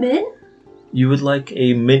guys have mint? You would like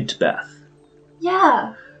a mint bath.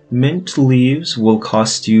 Yeah. Mint leaves will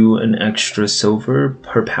cost you an extra silver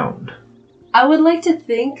per pound. I would like to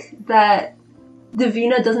think that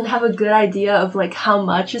Davina doesn't have a good idea of like how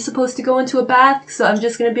much is supposed to go into a bath, so I'm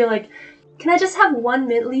just gonna be like, can I just have 1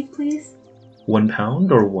 mint leaf, please? 1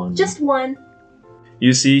 pound or one? Just 1.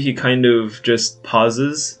 You see, he kind of just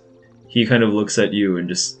pauses. He kind of looks at you and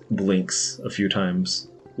just blinks a few times.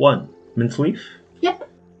 1 mint leaf? Yep.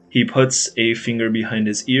 He puts a finger behind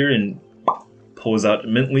his ear and pulls out a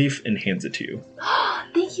mint leaf and hands it to you.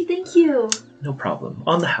 Thank you. No problem.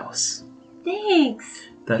 On the house. Thanks.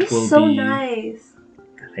 That You're will so be... nice.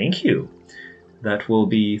 Thank you. That will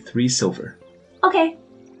be 3 silver. Okay.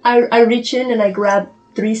 I reach in and I grab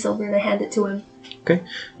 3 silver and I hand it to him. Okay.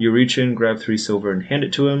 You reach in, grab 3 silver and hand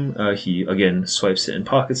it to him. He, again, swipes it and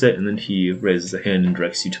pockets it, and then he raises a hand and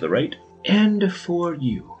directs you to the right. And for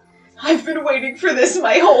you. I've been waiting for this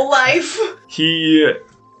my whole life. He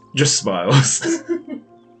just smiles.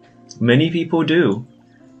 Many people do.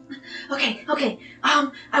 Okay.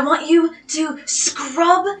 I want you to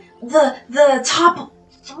scrub the top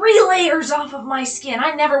 3 layers off of my skin.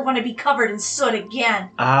 I never want to be covered in soot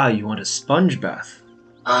again. Ah, you want a sponge bath?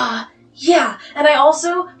 Yeah. And I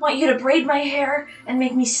also want you to braid my hair and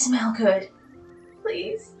make me smell good.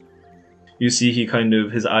 Please. You see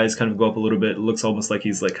his eyes kind of go up a little bit. It looks almost like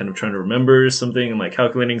he's like kind of trying to remember something and like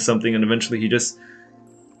calculating something, and eventually he just,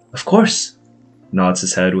 of course, nods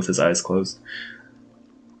his head with his eyes closed.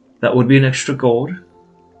 That would be an extra gold,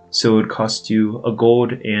 so it would cost you a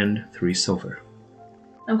gold and 3 silver.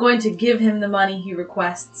 I'm going to give him the money he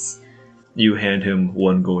requests. You hand him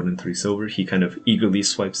 1 gold and 3 silver. He kind of eagerly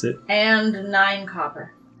swipes it. And 9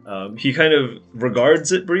 copper. He kind of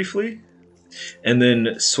regards it briefly, and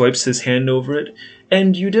then swipes his hand over it.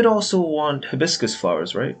 And you did also want hibiscus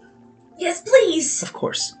flowers, right? Yes, please. Of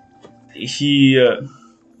course. He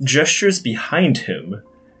gestures behind him,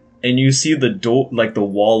 and you see the door, like the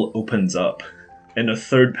wall opens up, and a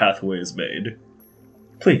 3rd pathway is made.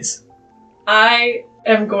 Please. I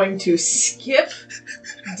am going to skip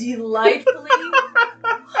delightfully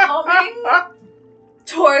humming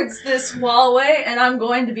towards this wallway, and I'm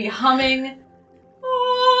going to be humming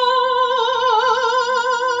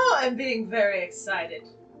and being very excited.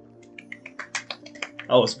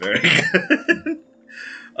 That was very good.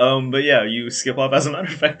 But yeah, you skip off. As a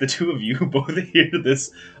matter of fact, the 2 of you both hear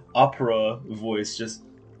this opera voice just...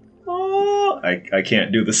 I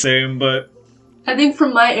can't do the same, but... I think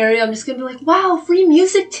from my area, I'm just gonna be like, wow, free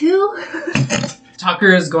music too?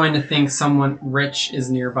 Tucker is going to think someone rich is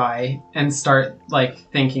nearby and start, like,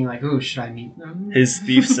 thinking, like, ooh, should I meet them? His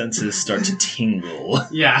thief senses start to tingle.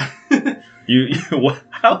 Yeah.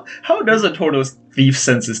 How does a tortoise thief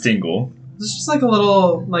senses tingle? It's just like a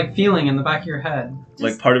little, like, feeling in the back of your head.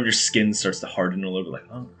 Like part of your skin starts to harden a little bit,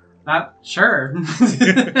 like, oh. Sure.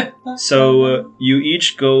 So you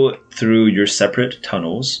each go through your separate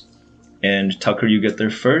tunnels, and Tucker, you get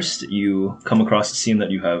there first. You come across a scene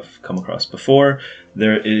that you have come across before.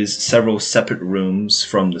 There is several separate rooms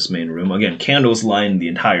from this main room. Again, candles line the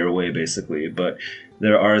entire way, basically, but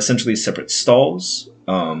there are essentially separate stalls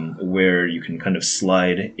where you can kind of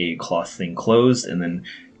slide a cloth thing closed, and then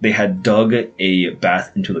they had dug a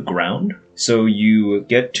bath into the ground. So you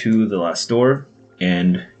get to the last door,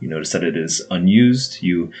 and you notice that it is unused.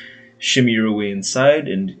 You shimmy your way inside,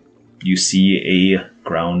 and you see a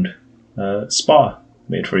ground spa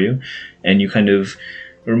made for you. And you kind of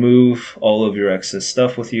remove all of your excess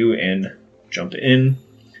stuff with you and jump in.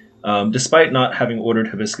 Despite not having ordered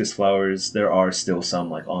hibiscus flowers, there are still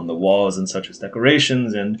some like on the walls and such as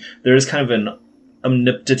decorations, and there is kind of an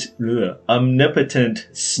omnipotent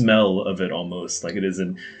smell of it almost. Like it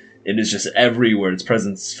is just everywhere. Its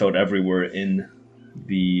presence felt everywhere in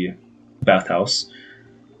the bathhouse.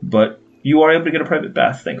 But you are able to get a private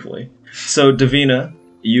bath, thankfully. So, Davina,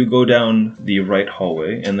 you go down the right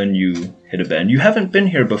hallway, and then you hit a bend. You haven't been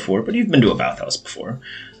here before, but you've been to a bathhouse before.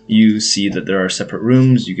 You see that there are separate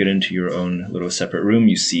rooms. You get into your own little separate room.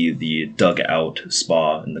 You see the dug-out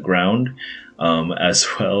spa in the ground, as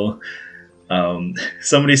well.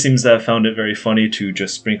 Somebody seems to have found it very funny to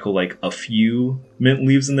just sprinkle like a few mint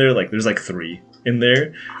leaves in there. Like there's like 3 in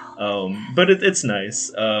there. But it's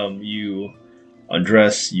nice. You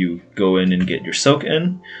undress, you go in and get your soak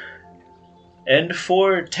in. And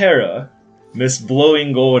for Tara, Miss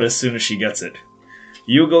Blowing Gold as soon as she gets it,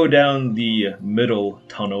 you go down the middle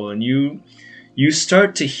tunnel and you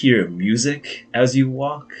start to hear music as you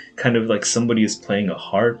walk, kind of like somebody is playing a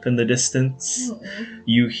harp in the distance. Mm-hmm.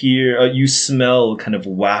 You smell kind of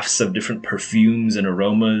wafts of different perfumes and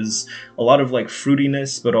aromas, a lot of like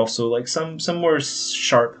fruitiness, but also like some more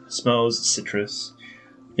sharp smells, citrus.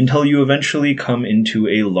 until you eventually come into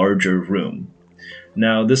a larger room.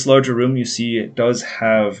 Now, this larger room, you see, does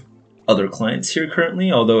have other clients here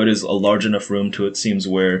currently, although it is a large enough room to, it seems,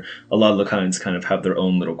 where a lot of the clients kind of have their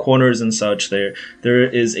own little corners and such. There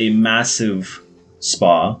is a massive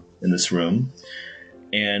spa in this room.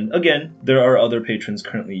 And again, there are other patrons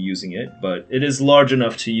currently using it, but it is large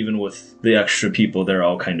enough to, even with the extra people, they're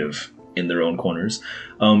all kind of in their own corners.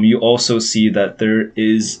 You also see that there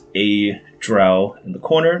is a drow in the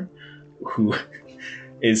corner who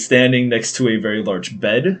is standing next to a very large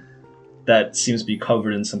bed that seems to be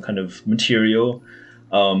covered in some kind of material.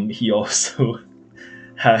 He also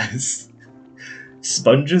has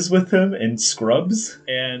sponges with him and scrubs,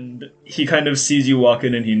 and he kind of sees you walk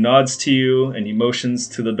in and he nods to you and he motions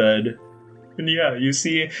to the bed. And yeah, you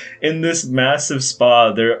see in this massive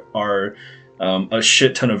spa there are a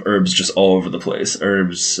shit ton of herbs just all over the place.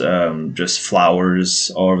 Herbs, just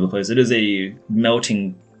flowers all over the place. It is a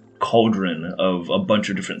melting cauldron of a bunch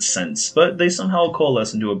of different scents, but they somehow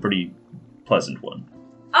coalesce into a pretty pleasant one.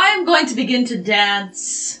 I am going to begin to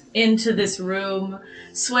dance into this room,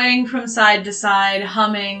 swaying from side to side,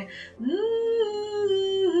 humming,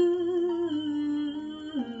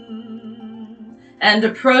 and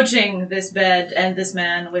approaching this bed and this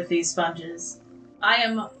man with these sponges. I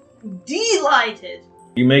am delighted.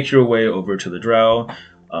 You make your way over to the drow.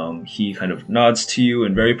 He kind of nods to you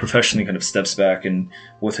and very professionally kind of steps back and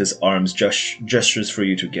with his arms gestures for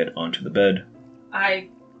you to get onto the bed. I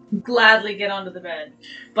gladly get onto the bed,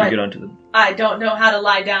 but you get onto the... I don't know how to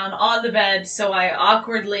lie down on the bed, so I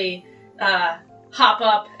awkwardly hop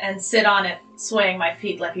up and sit on it, swaying my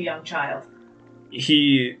feet like a young child.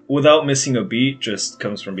 He, without missing a beat, just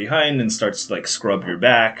comes from behind and starts to, like, scrub your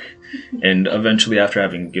back. And eventually, after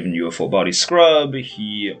having given you a full body scrub,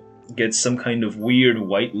 he gets some kind of weird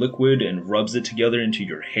white liquid and rubs it together into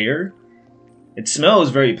your hair. It smells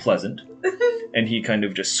very pleasant. And he kind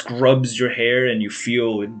of just scrubs your hair and you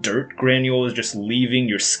feel dirt granules just leaving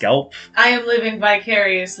your scalp. I am living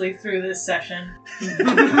vicariously through this session.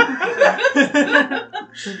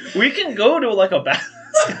 We can go to, like, a bath.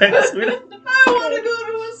 I want to go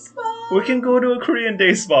to a spa. We can go to a Korean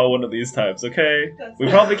day spa one of these times, okay? We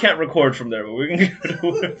probably can't record from there, but we can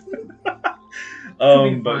go to it.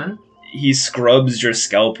 But he scrubs your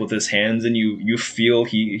scalp with his hands, and you feel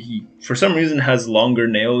he for some reason has longer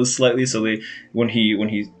nails slightly, so when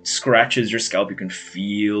he scratches your scalp, you can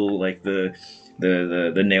feel like the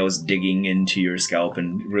nails digging into your scalp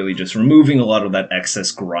and really just removing a lot of that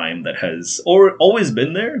excess grime that has always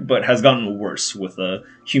been there, but has gotten worse with the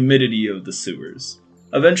humidity of the sewers.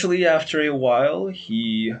 Eventually, after a while,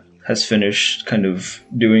 he has finished kind of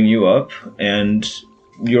doing you up, and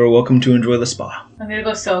you're welcome to enjoy the spa. I'm gonna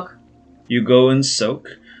go soak. You go and soak.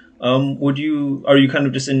 Are you kind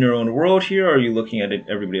of just in your own world here, or are you looking at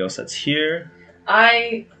everybody else that's here?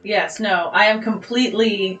 I am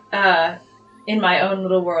completely in my own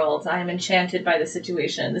little world. I am enchanted by the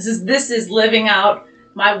situation. This is living out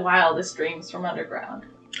my wildest dreams from underground.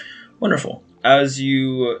 Wonderful. As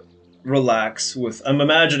you relax I'm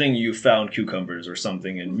imagining you found cucumbers or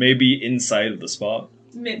something, and maybe inside of the spa.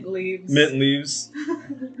 Mint leaves.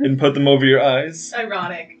 And put them over your eyes.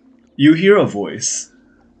 Ironic. You hear a voice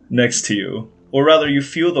next to you, or rather you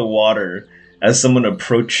feel the water as someone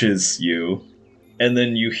approaches you, and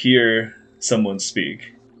then you hear someone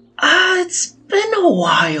speak. It's been a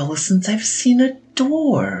while since I've seen a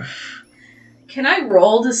dwarf. Can I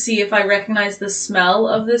roll to see if I recognize the smell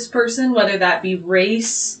of this person, whether that be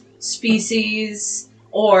race, species,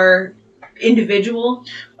 or individual?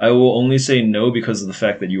 I will only say no because of the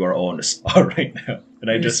fact that you are all in a spa right now. And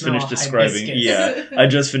I just finished describing... hibiscus. Yeah, I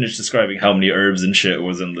just finished describing how many herbs and shit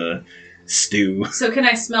was in the stew. So can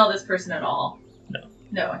I smell this person at all? No.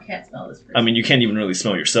 No, I can't smell this person. I mean, you can't even really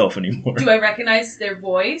smell yourself anymore. Do I recognize their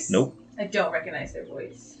voice? Nope. I don't recognize their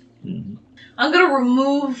voice. Mm-hmm. I'm gonna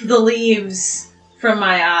remove the leaves from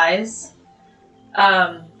my eyes,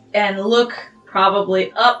 and look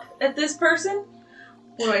probably up at this person.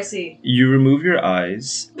 What do I see? You remove your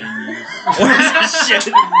eyes. What is this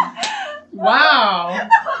shit? Wow.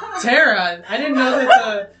 Tara, I didn't know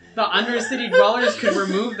that the Undercity dwellers could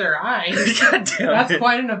remove their eyes. God damn That's it.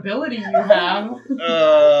 quite an ability you have.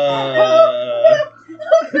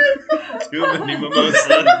 Too many mimosas.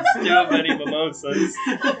 Too many mimosas.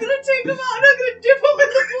 I'm gonna take them out and I'm gonna dip them in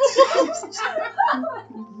the pool. I'm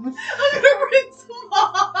gonna rinse them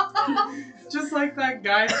off. Just like that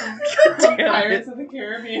guy from damn Pirates of the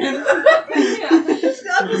Caribbean. Yeah. I'm just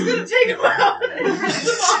gonna take them out and rinse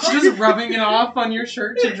them off. Just rubbing it off on your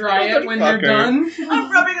shirt to dry it when you're Fucker. done.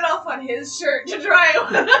 I'm rubbing it off on his shirt to dry it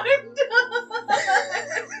when I'm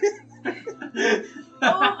done.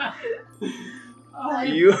 Oh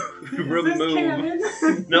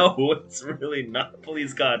No, it's really not.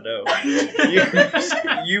 Please, God, no.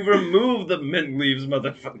 You remove the mint leaves,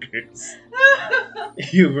 motherfuckers.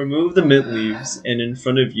 You remove the mint leaves, and in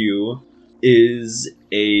front of you is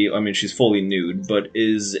she's fully nude, but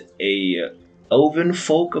is a elven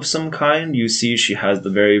folk of some kind. You see she has the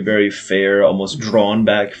very, very fair, almost drawn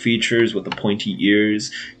back features with the pointy ears.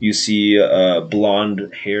 You see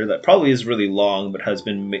blonde hair that probably is really long, but has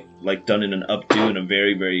been done in an updo in a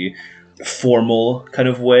very, very formal kind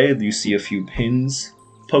of way. You see a few pins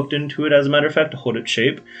poked into it, as a matter of fact, to hold its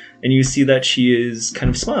shape, and you see that she is kind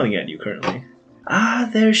of smiling at you currently. Ah,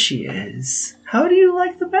 there she is. How do you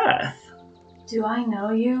like the bath? Do I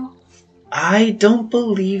know you? I don't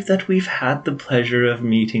believe that we've had the pleasure of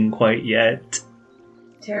meeting quite yet.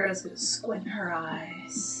 Tara's gonna squint her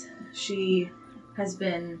eyes. She has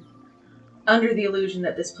been under the illusion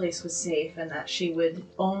that this place was safe and that she would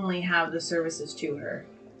only have the services to her.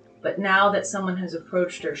 But now that someone has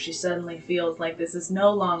approached her, she suddenly feels like this is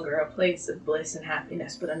no longer a place of bliss and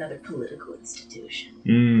happiness, but another political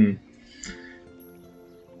institution.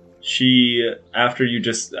 She,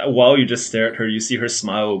 while you just stare at her, you see her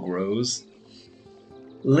smile grows.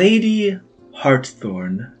 Lady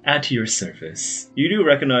Heartthorn, at your service. You do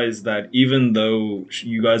recognize that even though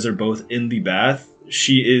you guys are both in the bath,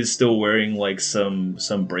 she is still wearing some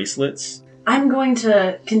bracelets. I'm going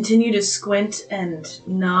to continue to squint and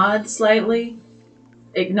nod slightly,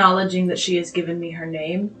 acknowledging that she has given me her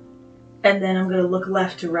name, and then I'm going to look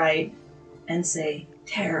left to right and say,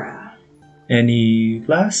 Tara. Any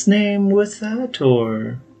last name with that,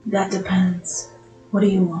 or? That depends. What do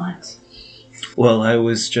you want? Well, I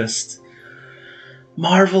was just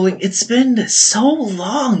marveling. It's been so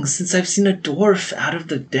long since I've seen a dwarf out of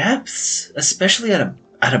the depths, especially at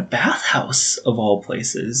a bathhouse of all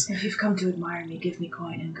places. If you've come to admire me, give me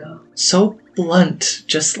coin and go. So blunt,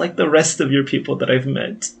 just like the rest of your people that I've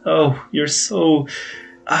met. Oh, you're so...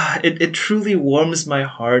 It truly warms my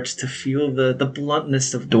heart to feel the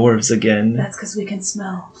bluntness of dwarves again. That's because we can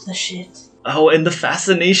smell the shit. Oh, and the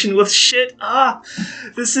fascination with shit.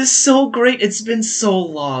 This is so great. It's been so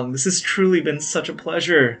long. This has truly been such a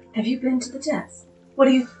pleasure. Have you been to the depths? What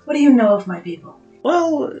do you know of my people?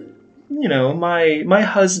 Well, my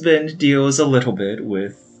husband deals a little bit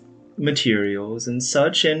with materials and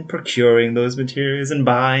such, and procuring those materials and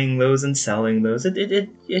buying those and selling those.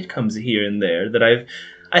 It comes here and there that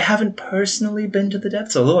I haven't personally been to the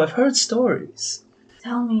depths, although I've heard stories.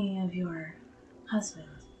 Tell me of your husband.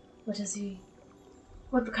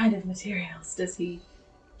 What kind of materials does he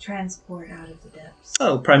transport out of the depths?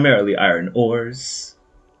 Oh, primarily iron ores.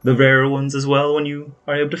 The rarer ones as well, when you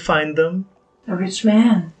are able to find them. A rich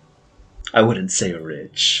man. I wouldn't say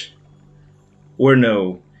rich. We're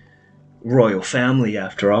no royal family,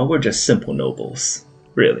 after all. We're just simple nobles.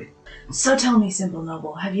 Really. So tell me, simple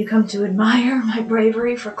noble, have you come to admire my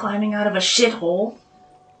bravery for climbing out of a shithole?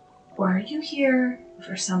 Or are you here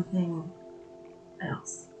for something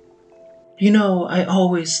else? I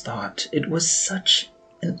always thought it was such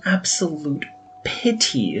an absolute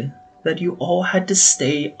pity that you all had to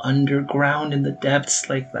stay underground in the depths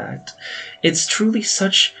like that. It's truly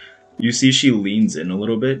such... You see she leans in a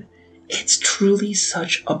little bit. It's truly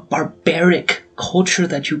such a barbaric culture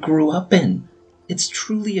that you grew up in. It's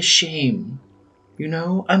truly a shame.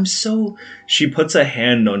 She puts a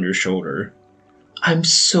hand on your shoulder. I'm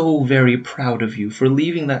so very proud of you for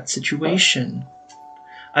leaving that situation.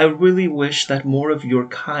 I really wish that more of your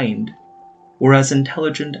kind were as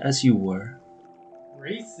intelligent as you were.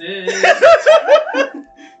 Racist.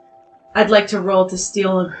 I'd like to roll to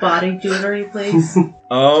steal a body jewelry, please.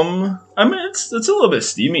 It's a little bit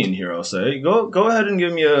steamy in here, I'll say. Go ahead and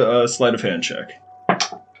give me a sleight of hand check.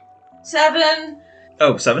 7.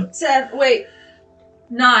 Oh, 7?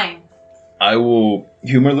 9. I will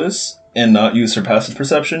humor this and not use her passive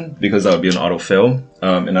perception, because that would be an auto fail,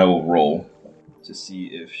 and I will roll to see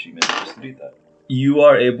if she manages to beat that. You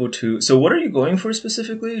are able to... So what are you going for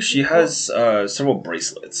specifically? She has several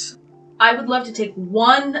bracelets. I would love to take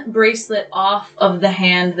one bracelet off of the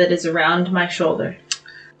hand that is around my shoulder.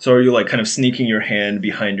 So are you kind of sneaking your hand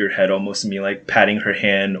behind your head, almost to me, patting her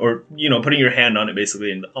hand, or, putting your hand on it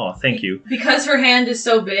basically, and, oh, thank you. Because her hand is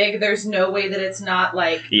so big, there's no way that it's not,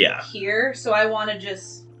 here, so I want to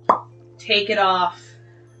just take it off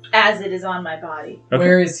as it is on my body. Okay.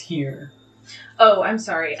 Where is here? Oh, I'm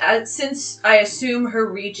sorry. Since I assume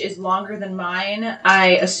her reach is longer than mine,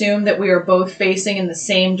 I assume that we are both facing in the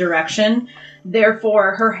same direction.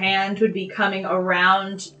 Therefore, her hand would be coming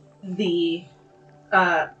around the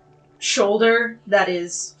shoulder that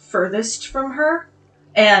is furthest from her.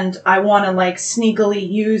 And I want to, sneakily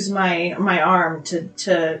use my arm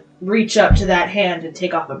to reach up to that hand and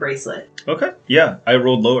take off a bracelet. Okay. Yeah, I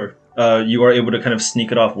rolled lower. You are able to kind of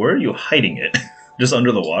sneak it off. Where are you hiding it? Just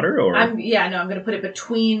under the water, or? I'm going to put it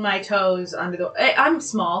between my toes under the... I'm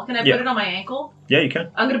small. Can I put it on my ankle? Yeah, you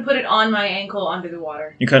can. I'm going to put it on my ankle under the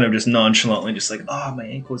water. You kind of just nonchalantly just like, my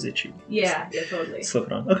ankle's itchy. Yeah, totally. Slip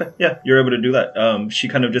it on. Okay, yeah, you're able to do that. She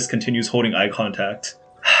kind of just continues holding eye contact.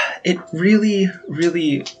 It really,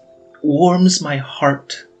 really warms my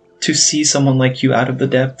heart to see someone like you out of the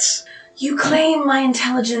depths. You claim my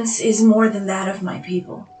intelligence is more than that of my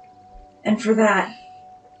people. And for that,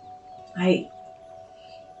 I'm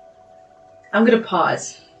going to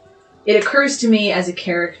pause. It occurs to me as a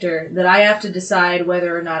character that I have to decide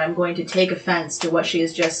whether or not I'm going to take offense to what she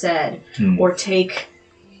has just said, or take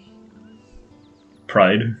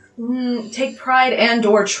pride. Take pride and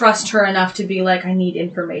or trust her enough to be like, I need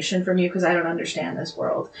information from you because I don't understand this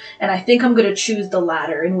world. And I think I'm going to choose the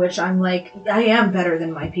latter, in which I'm like, I am better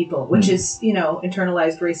than my people, which is,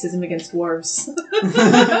 internalized racism against dwarves.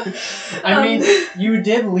 I mean, you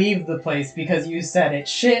did leave the place because you said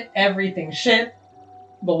it's shit, everything's shit,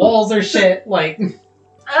 the walls are shit, like...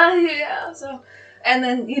 yeah, so... And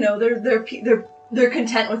then, they're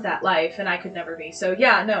content with that life, and I could never be. So,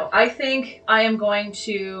 yeah, no, I think I am going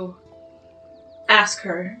to ask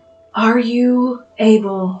her, are you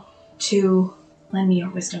able to lend me your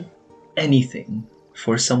wisdom? Anything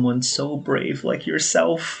for someone so brave like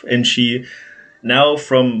yourself. And she, now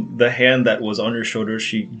from the hand that was on your shoulder,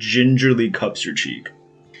 she gingerly cups your cheek.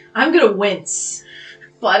 I'm going to wince,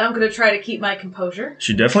 but I'm going to try to keep my composure.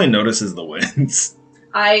 She definitely notices the wince.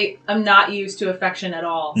 I am not used to affection at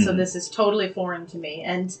all, so this is totally foreign to me.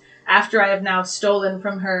 And after I have now stolen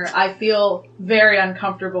from her, I feel very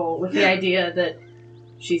uncomfortable with the idea that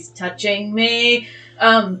she's touching me.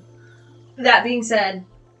 That being said,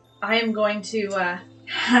 I am going to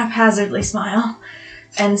haphazardly smile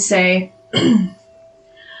and say,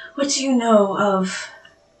 what do you know of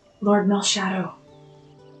Lord Melshadow?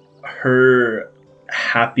 Her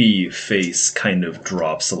happy face kind of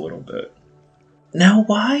drops a little bit. Now,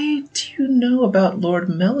 why do you know about Lord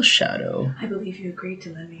Melshadow? I believe you agreed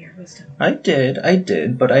to lend me your wisdom. I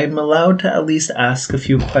did, but I'm allowed to at least ask a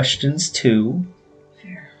few questions, too.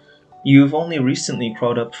 Fair. You've only recently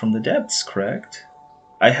crawled up from the depths, correct?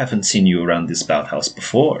 I haven't seen you around this bouthouse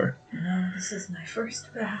before. No, this is my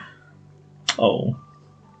first bath. Oh.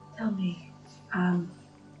 Tell me,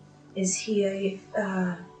 is he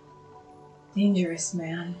a, dangerous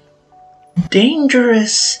man?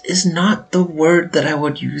 Dangerous is not the word that I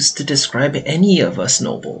would use to describe any of us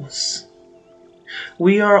nobles.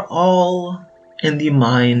 We are all in the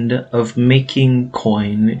mind of making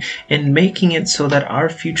coin and making it so that our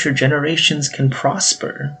future generations can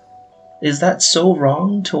prosper. Is that so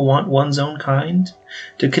wrong to want one's own kind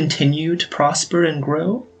to continue to prosper and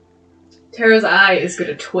grow? Tara's eye is going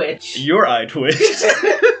to twitch. Your eye twitched.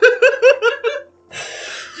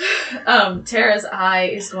 Tara's eye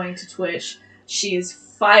is going to twitch. She is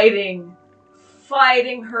fighting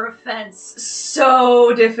her offense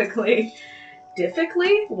so difficultly.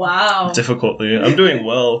 Difficultly? Wow. Difficultly. I'm doing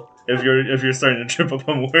well. If you're starting to trip up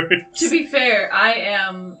on words. To be fair, I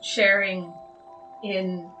am sharing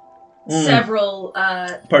in several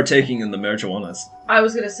partaking in the marijuanas. I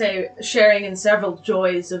was gonna say sharing in several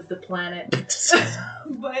joys of the planet.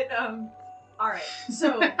 But alright,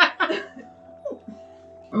 so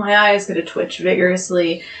my eye is gonna twitch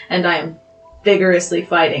vigorously, and I am vigorously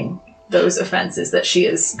fighting those offenses that she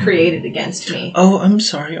has created against me. Oh, I'm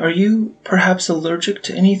sorry. Are you perhaps allergic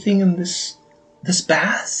to anything in this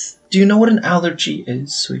bath? Do you know what an allergy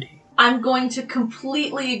is, sweetie? I'm going to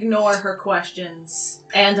completely ignore her questions,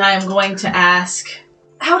 and I am going to ask,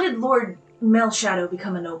 how did Lord Melshadow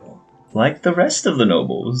become a noble? Like the rest of the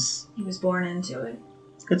nobles. He was born into it.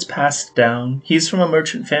 It's passed down. He's from a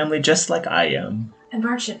merchant family just like I am. A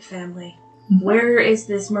merchant family? Mm-hmm. Where is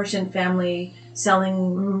this merchant family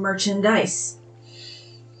selling merchandise?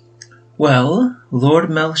 Well, Lord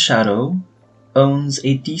Melshadow owns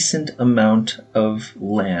a decent amount of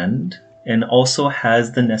land and also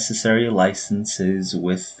has the necessary licenses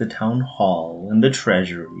with the town hall and the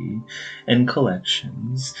treasury and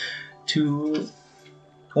collections to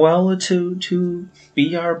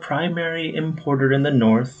be our primary importer in the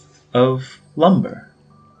north of lumber.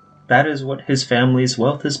 That is what his family's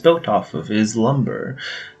wealth is built off of, is lumber.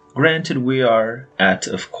 Granted, we are at,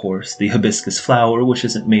 of course, the Hibiscus Flower, which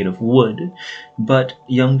isn't made of wood. But,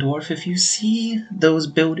 young dwarf, if you see those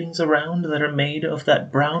buildings around that are made of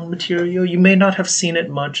that brown material, you may not have seen it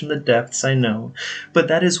much in the depths, I know. But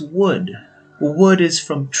that is wood. Wood is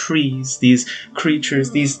from trees. These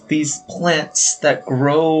creatures, these plants that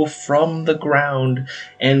grow from the ground,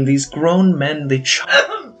 and these grown men, they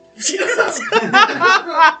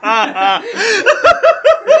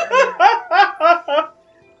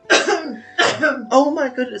Oh my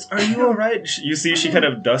goodness, are you alright? You see, she kind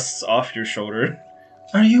of dusts off your shoulder.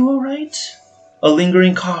 Are you alright? A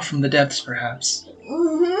lingering cough from the depths, perhaps.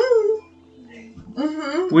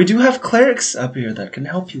 We do have clerics up here that can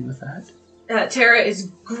help you with that. Tara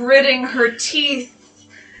is gritting her teeth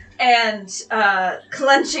and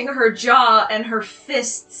clenching her jaw and her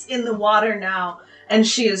fists in the water now. And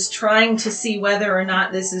she is trying to see whether or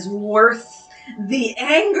not this is worth the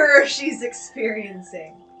anger she's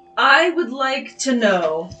experiencing. I would like to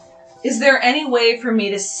know, is there any way for me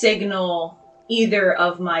to signal either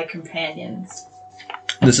of my companions?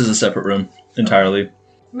 This is a separate room, entirely.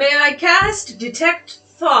 May I cast Detect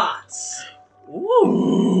Thoughts?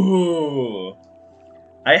 Ooh.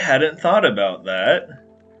 I hadn't thought about that.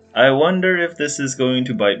 I wonder if this is going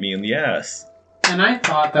to bite me in the ass. And I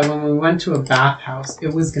thought that when we went to a bathhouse,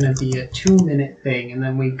 it was going to be a 2-minute thing, and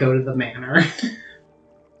then we'd go to the manor.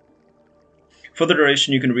 For the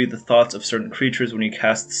duration, you can read the thoughts of certain creatures when you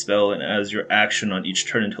cast the spell, and as your action on each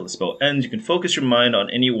turn until the spell ends, you can focus your mind on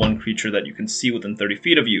any one creature that you can see within 30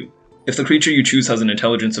 feet of you. If the creature you choose has an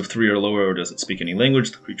intelligence of 3 or lower or doesn't speak any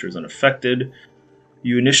language, the creature is unaffected.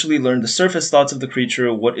 You initially learn the surface thoughts of the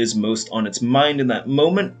creature, what is most on its mind in that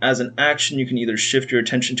moment. As an action, you can either shift your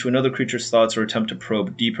attention to another creature's thoughts or attempt to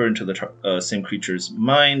probe deeper into the same creature's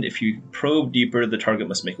mind. If you probe deeper, the target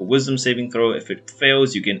must make a wisdom saving throw. If it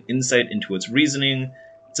fails, you gain insight into its reasoning,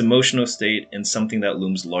 its emotional state, and something that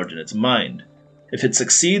looms large in its mind. If it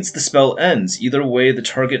succeeds, the spell ends. Either way, the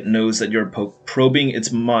target knows that you're probing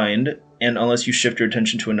its mind, and unless you shift your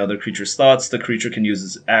attention to another creature's thoughts, the creature can use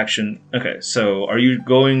its action. Okay, so are you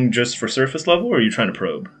going just for surface level, or are you trying to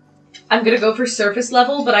probe? I'm going to go for surface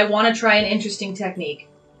level, but I want to try an interesting technique.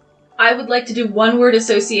 I would like to do one-word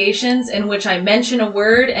associations in which I mention a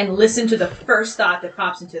word and listen to the first thought that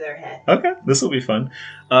pops into their head. Okay, this will be fun.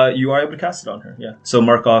 You are able to cast it on her, yeah. So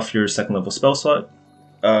mark off your second level spell slot.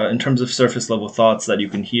 In terms of surface level thoughts that you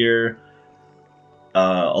can hear,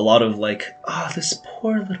 a lot of like, this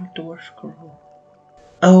poor little dwarf girl.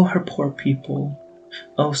 Oh, her poor people.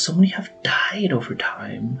 Oh, so many have died over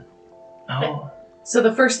time. Oh. So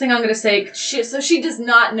the first thing I'm going to say, she does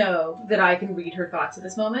not know that I can read her thoughts at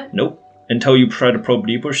this moment? Nope. Until you try to probe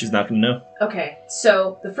deeper, she's not going to know. Okay,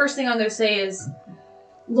 so the first thing I'm going to say is,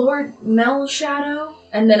 Lord Melshadow,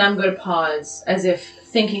 and then I'm going to pause, as if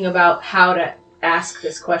thinking about how to ask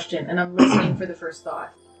this question, and I'm listening for the first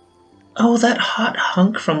thought. Oh, that hot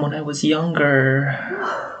hunk from when I was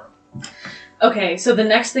younger. Okay, so the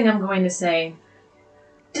next thing I'm going to say,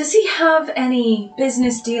 does he have any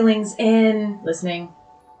business dealings in... Listening.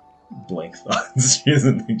 Blank thoughts. She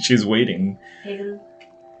doesn't think she's waiting. Heiru.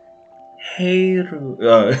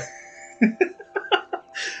 Heiru.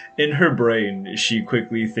 In her brain, she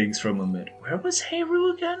quickly thinks for a moment, where was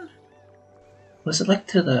Heiru again? Was it like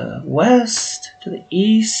to the west? To the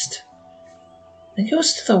east? I think it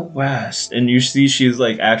was to the west. And you see she's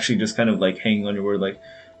like actually just kind of like hanging on your word like,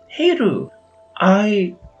 Heiru,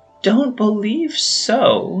 I don't believe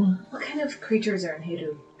so. What kind of creatures are in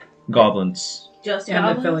Heiru? Goblins. Just And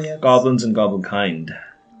goblins? affiliates. Goblins and goblin kind.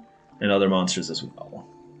 And other monsters as well.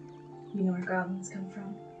 You know where goblins come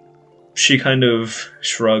from? She kind of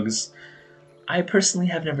shrugs. I personally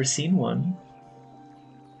have never seen one.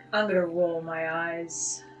 I'm gonna roll my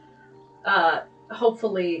eyes.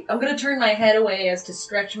 Hopefully, I'm gonna turn my head away as to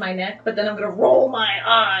stretch my neck, but then I'm gonna roll my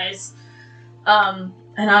eyes. And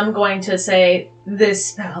I'm going to say, this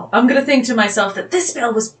spell. I'm gonna think to myself that this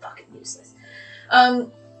spell was fucking useless.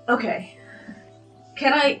 Okay.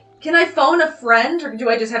 Can I phone a friend, or do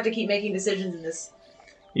I just have to keep making decisions in this?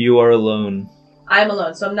 You are alone. I'm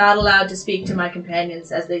alone, so I'm not allowed to speak to my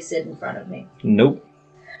companions as they sit in front of me. Nope.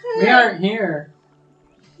 We aren't here.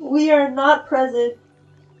 We are not present.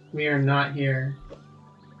 We are not here.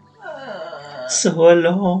 So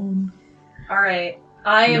alone. Alright.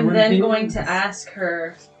 I am No then one going is. to ask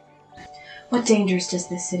her, what dangers does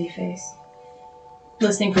this city face?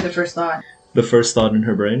 Listening for the first thought. The first thought in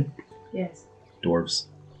her brain? Yes. Dwarves.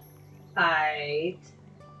 But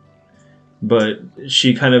But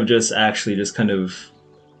she kind of just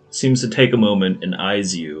seems to take a moment and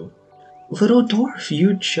eyes you. Little dwarf,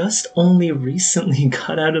 you just only recently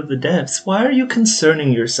got out of the depths. Why are you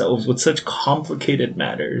concerning yourselves with such complicated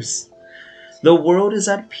matters? The world is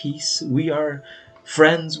at peace. We are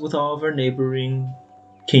friends with all of our neighboring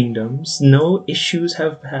kingdoms. No issues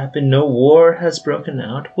have happened. No war has broken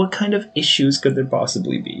out. What kind of issues could there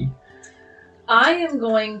possibly be? I am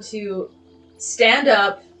going to stand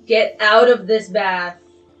up, get out of this bath,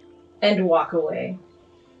 and walk away.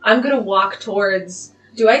 I'm going to walk towards...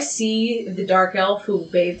 Do I see the dark elf who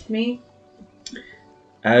bathed me?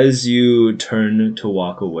 As you turn to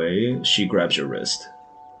walk away, she grabs your wrist.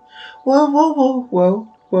 Whoa.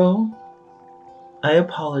 I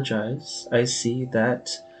apologize. I see that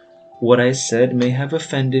what I said may have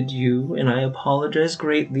offended you, and I apologize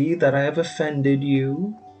greatly that I have offended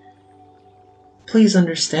you. Please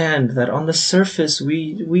understand that on the surface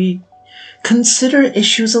we consider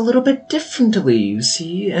issues a little bit differently, you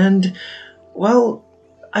see, and, well,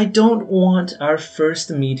 I don't want our first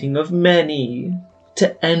meeting of many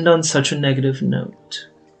to end on such a negative note.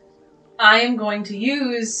 I am going to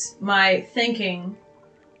use my thinking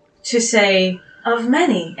to say, of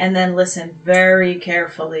many, and then listen very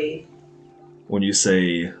carefully. When you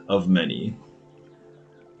say, of many,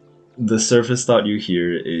 the surface thought you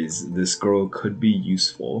hear is, this girl could be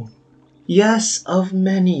useful. Yes, of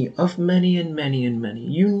many and many.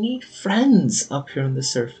 You need friends up here on the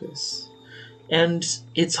surface. And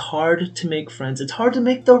it's hard to make friends. It's hard to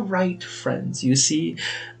make the right friends, you see.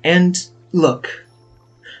 And look,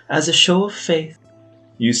 as a show of faith,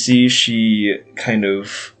 you see she kind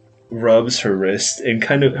of rubs her wrist and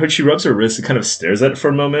she rubs her wrist and kind of stares at it for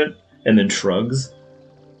a moment and then shrugs.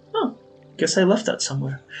 Oh, guess I left that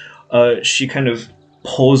somewhere. She kind of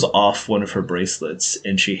pulls off one of her bracelets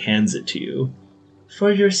and she hands it to you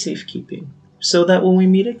for your safekeeping, so that when we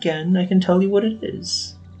meet again, I can tell you what it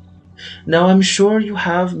is. Now, I'm sure you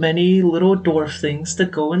have many little dwarf things to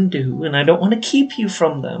go and do, and I don't want to keep you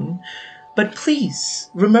from them, but please,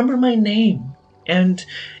 remember my name, and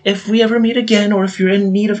if we ever meet again, or if you're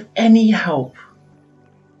in need of any help,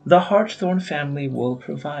 the Heartthorn family will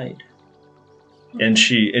provide. And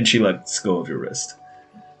she lets go of your wrist.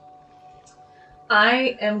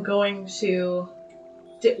 I am going to...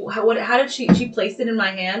 How did she place it in my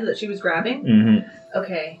hand that she was grabbing? Mm-hmm.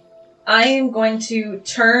 Okay. I am going to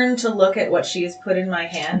turn to look at what she has put in my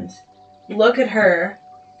hand. Look at her,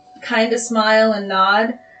 kind of smile and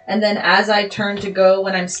nod, and then as I turn to go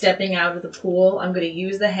when I'm stepping out of the pool, I'm going to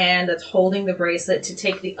use the hand that's holding the bracelet to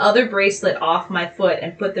take the other bracelet off my foot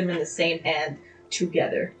and put them in the same hand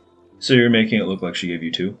together. So you're making it look like she gave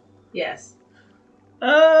you two? Yes.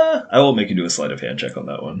 I will make you do a sleight of hand check on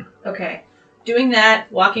that one. Okay. Doing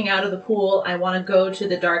that, walking out of the pool, I want to go to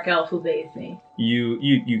the dark elf who bathed me.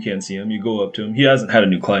 You can't see him. You go up to him. He hasn't had a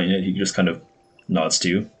new client yet. He just kind of nods to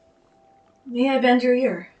you. May I bend your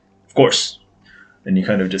ear? Of course. And he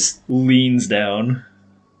kind of just leans down.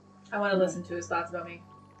 I want to listen to his thoughts about me.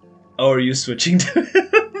 Oh, are you switching to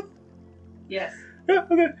him? Yes. Yeah,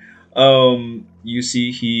 okay. You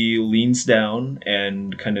see he leans down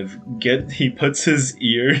and kind of he puts his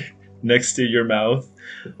ear next to your mouth.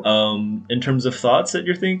 In terms of thoughts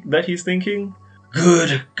that he's thinking.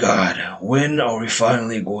 Good God, when are we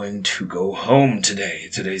finally going to go home today?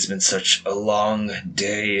 Today's been such a long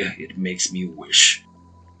day, it makes me wish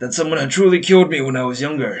that someone had truly killed me when I was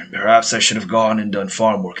younger. Perhaps I should have gone and done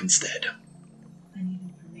farm work instead. I need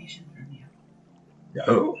information from you.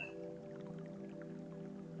 Oh.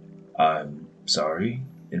 I'm sorry.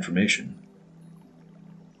 Information.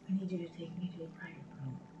 I need you to take me to a private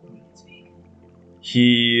room where we can speak.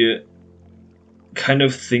 He kind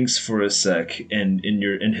of thinks for a sec, and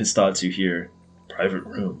in his thoughts you hear, private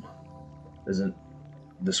room. Isn't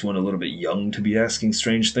this one a little bit young to be asking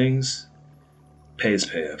strange things? Pay is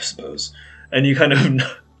pay, I suppose. And he kind of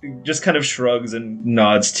just kind of shrugs and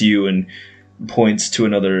nods to you and points to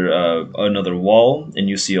another wall, and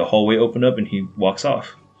you see a hallway open up, and he walks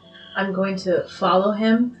off. I'm going to follow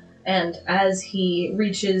him, and as he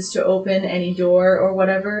reaches to open any door or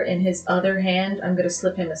whatever, in his other hand, I'm going to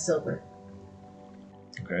slip him a silver.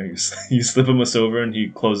 Okay, you slip him a silver, and he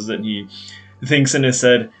closes it, and he thinks in his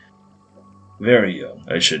head, very young.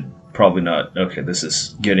 I should probably not... Okay, this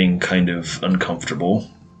is getting kind of uncomfortable.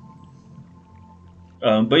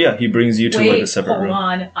 But yeah, he brings you to like a separate room. Hold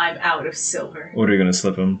on, I'm out of silver. What are you going to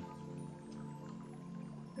slip him?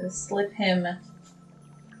 I'm going to slip him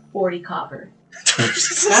 40 copper.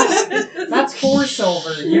 That's 4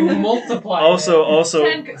 silver. You multiply. Also,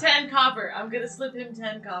 10 copper. I'm gonna slip him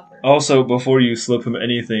 10 copper. Also, before you slip him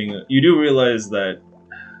anything, you do realize that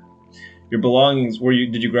your belongings.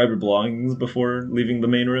 Did you grab your belongings before leaving the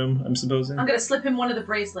main room? I'm supposing. I'm gonna slip him one of the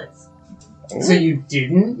bracelets. So you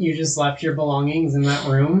didn't? You just left your belongings in that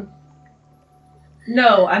room?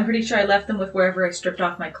 No, I'm pretty sure I left them with wherever I stripped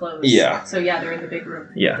off my clothes. Yeah. So yeah, they're in the big room.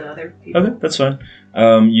 Yeah. With the other people. Okay, that's fine.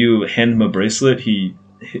 You hand him a bracelet.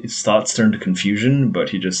 His thoughts turn to confusion,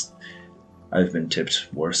 but I've been tipped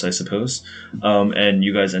worse, I suppose. And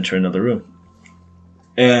you guys enter another room.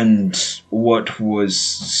 And what was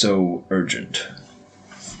so urgent?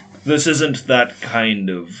 This isn't that kind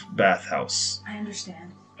of bathhouse. I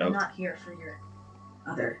understand. Oh. I'm not here for your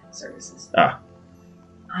other services. Ah.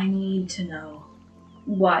 I need to know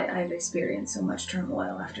why I've experienced so much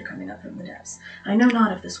turmoil after coming up from the depths. I know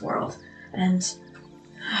not of this world, and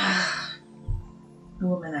the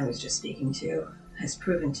woman I was just speaking to has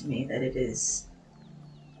proven to me that it is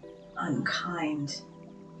unkind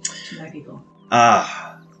to my people.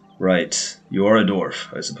 Ah, right. You're a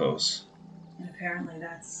dwarf, I suppose. And apparently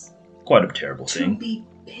that's Quite a terrible to thing. be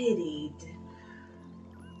pitied.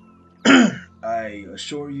 I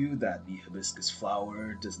assure you that the Hibiscus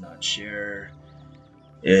Flower does not share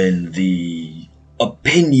in the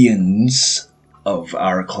opinions of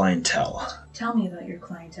our clientele. Tell me about your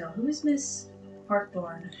clientele. Who is Miss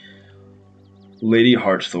Hartthorn? Lady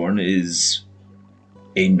Hartthorn is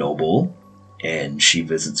a noble, and she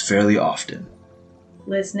visits fairly often.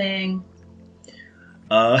 Listening.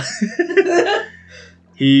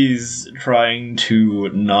 He's trying to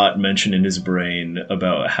not mention in his brain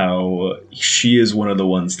about how she is one of the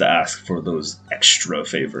ones to ask for those extra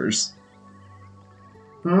favors.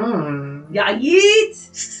 Yeah, yeet!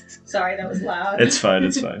 Sorry, that was loud. It's fine,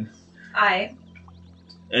 it's fine.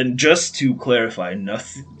 And just to clarify,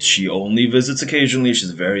 she only visits occasionally.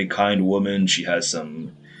 She's a very kind woman. She has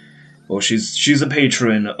some... Well, she's a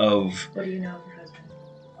patron of What do you know of her husband?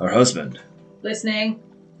 her husband. Listening.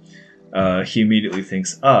 He immediately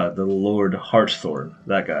thinks, the Lord Hartthorn.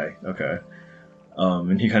 That guy. Okay.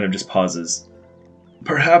 And he kind of just pauses.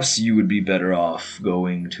 Perhaps you would be better off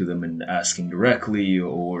going to them and asking directly,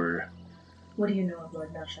 or... What do you know of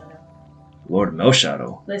Lord Melshadow? Lord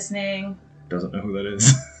Melshadow? Listening. Doesn't know who that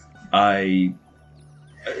is. I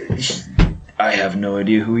have no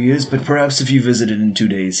idea who he is, but perhaps if you visited in 2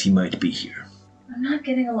 days, he might be here. I'm not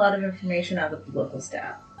getting a lot of information out of the local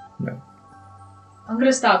staff. No. I'm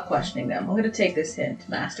gonna stop questioning them. I'm gonna take this hint,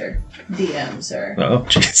 Master DM, sir. Oh,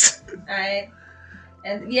 jeez. Alright.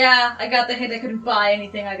 And yeah, I got the hint. I couldn't buy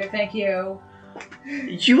anything either. Thank you.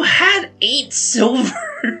 You had 8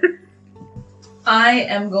 silver! I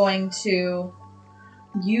am going to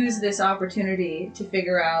use this opportunity to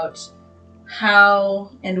figure out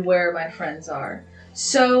how and where my friends are.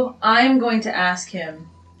 So I'm going to ask him,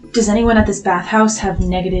 does anyone at this bathhouse have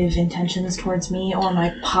negative intentions towards me or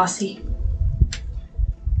my posse?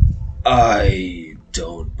 I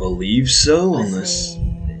don't believe so, unless...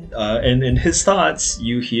 and in his thoughts,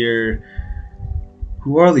 you hear...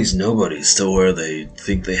 Who are these nobodies to where they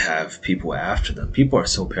think they have people after them? People are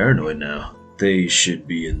so paranoid now. They should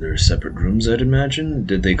be in their separate rooms, I'd imagine.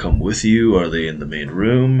 Did they come with you? Are they in the main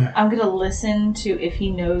room? I'm going to listen to if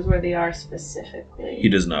he knows where they are specifically. He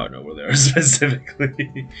does not know where they are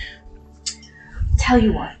specifically. Tell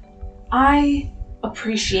you what, I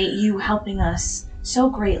appreciate you helping us so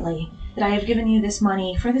greatly that I have given you this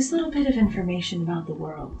money for this little bit of information about the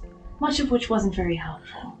world, much of which wasn't very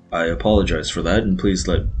helpful. I apologize for that, and please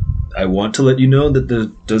I want to let you know that this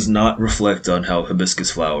does not reflect on how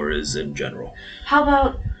Hibiscus Flower is in general. How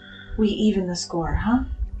about we even the score, huh?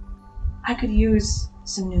 I could use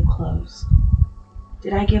some new clothes.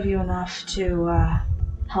 Did I give you enough to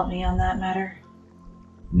help me on that matter?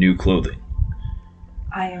 New clothing.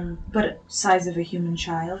 I am but a size of a human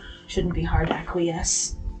child. Shouldn't be hard to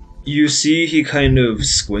acquiesce. You see he kind of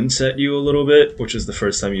squints at you a little bit, which is the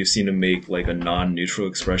first time you've seen him make like a non-neutral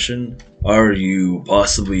expression. Are you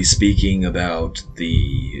possibly speaking about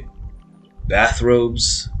the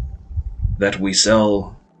bathrobes that we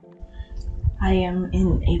sell? I am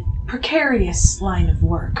in a precarious line of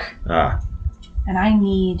work. Ah. And I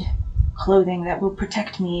need clothing that will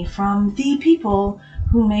protect me from the people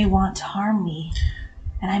who may want to harm me.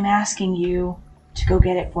 And I'm asking you to go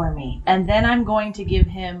get it for me. And then I'm going to give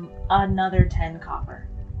him another 10 copper.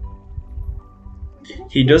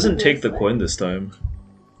 He doesn't take the coin this time.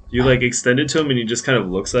 You extend it to him and he just kind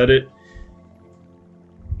of looks at it.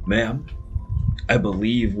 Ma'am, I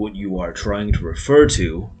believe what you are trying to refer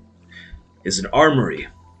to is an armory.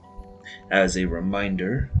 As a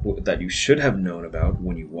reminder that you should have known about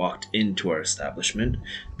when you walked into our establishment,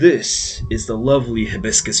 this is the lovely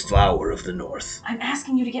Hibiscus Flower of the North. I'm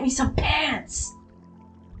asking you to get me some pants!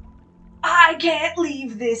 I can't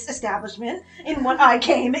leave this establishment in what I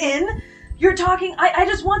came in! You're talking, I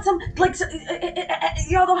just want some,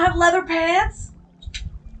 y'all don't have leather pants?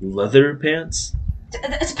 Leather pants?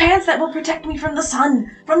 It's pants that will protect me from the sun,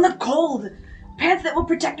 from the cold. Pants that will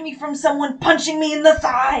protect me from someone punching me in the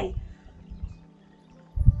thigh.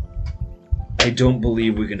 I don't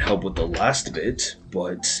believe we can help with the last bit,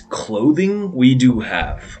 but clothing we do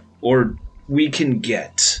have. Or we can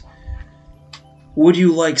get. Would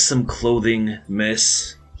you like some clothing,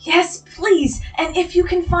 miss? Yes, please. And if you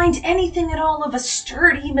can find anything at all of a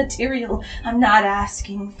sturdy material, I'm not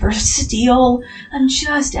asking for steel. I'm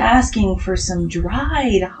just asking for some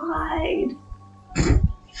dried hide.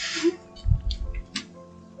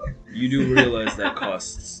 You do realize that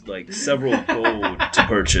costs like several gold to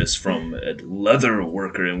purchase from a leather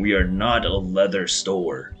worker, and we are not a leather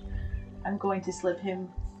store. I'm going to slip him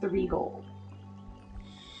 3 gold.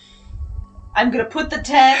 I'm going to put the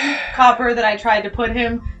 10 copper that I tried to put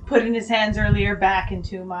in his hands earlier back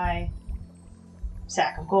into my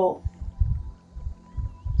sack of gold.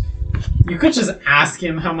 You could just ask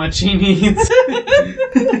him how much he needs.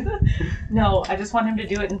 No, I just want him to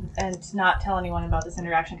do it and not tell anyone about this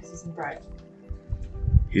interaction because he's in pride.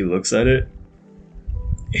 He looks at it.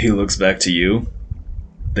 He looks back to you.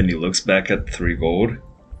 Then he looks back at 3 gold.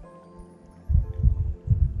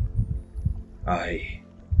 I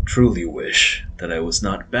truly wish that I was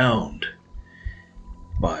not bound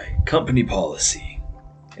by company policy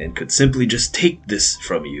and could simply just take this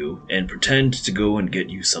from you and pretend to go and get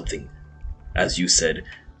you something, as you said,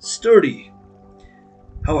 sturdy.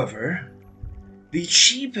 However, the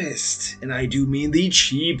cheapest, and I do mean the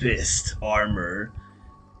cheapest, armor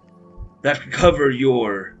that could cover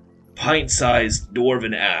your pint-sized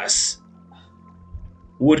dwarven ass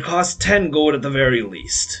would cost 10 gold at the very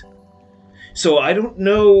least. So I don't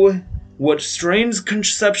know what strange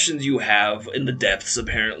conceptions you have in the depths,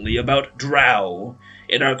 apparently, about drow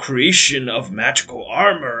and our creation of magical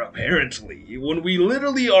armor, apparently, when we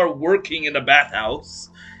literally are working in a bathhouse,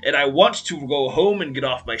 and I want to go home and get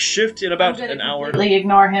off my shift in about an hour. I'm completely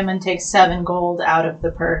ignore him and take 7 gold out of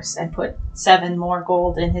the purse and put 7 more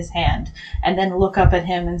gold in his hand, and then look up at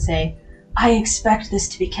him and say, I expect this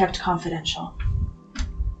to be kept confidential.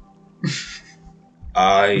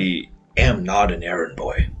 I am not an errand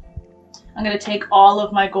boy. I'm going to take all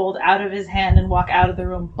of my gold out of his hand and walk out of the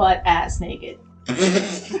room butt ass naked.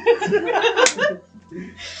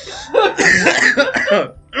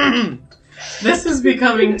 This is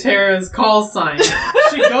becoming Tara's call sign.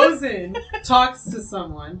 She goes in, talks to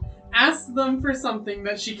someone, asks them for something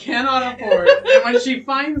that she cannot afford, and when she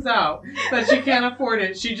finds out that she can't afford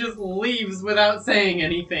it, she just leaves without saying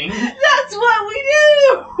anything. That's what we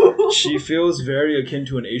do! She feels very akin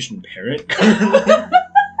to an Asian parent.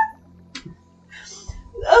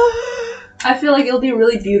 I feel like it'll be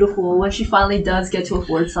really beautiful when she finally does get to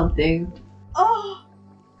afford something. Oh,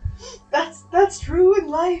 that's true in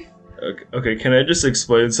life. Okay, can I just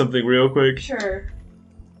explain something real quick? Sure.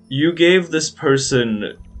 You gave this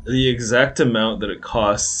person the exact amount that it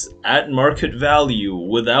costs at market value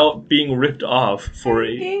without being ripped off for I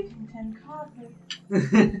a... gave him 10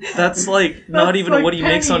 copper. That's like not That's even like what he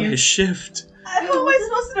makes on pennies. his shift. How am I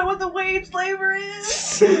supposed to know what the wage labor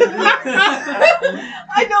is?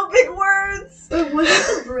 I know big words. But was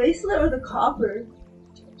it the bracelet or the copper?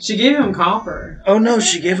 She gave him copper. Oh no,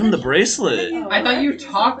 she gave him the bracelet. I thought you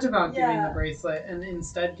talked about giving Yeah. the bracelet and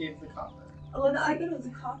instead gave the copper. Oh, no, I thought it was a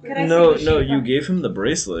copper. Can I No, see no, what she you got? gave him the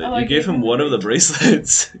bracelet. Oh, I You gave gave him him the one of the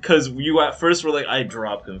bracelets. Because you at first were like, I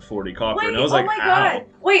dropped him 40 copper. Wait, and I was oh like, my how? god.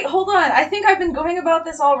 Wait, hold on. I think I've been going about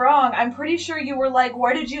this all wrong. I'm pretty sure you were like,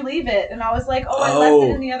 where did you leave it? And I was like, I left it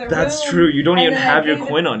in the other room. That's true. You don't and even then I have your gave it-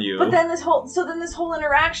 coin on you. But then this whole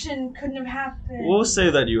interaction couldn't have happened. We'll say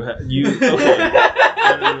that you okay.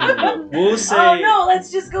 No. We'll say Oh no,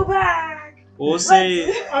 let's just go back. we'll say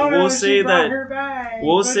we'll say that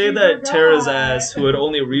we'll say that Tara's ass, who had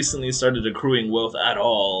only recently started accruing wealth at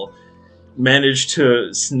all, managed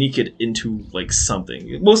to sneak it into like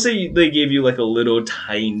something. We'll say they gave you like a little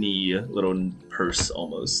tiny little purse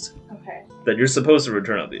almost Okay. that you're supposed to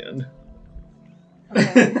return at the end.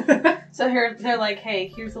 Okay. So here they're like, hey,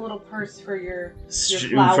 here's a little purse for your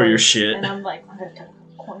flowers. For your shit. And I'm like, I'm gonna take a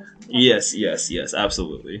couple coins. Yes,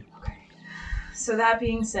 absolutely. Okay. So that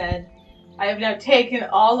being said, I have now taken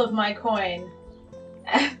all of my coin.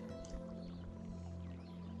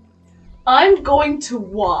 I'm going to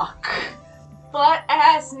walk butt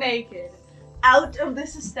ass naked out of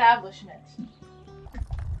this establishment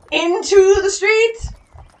into the street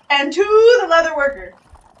and to the leather worker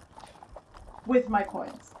with my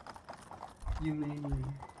coins. You made me.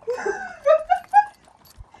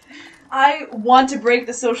 I want to break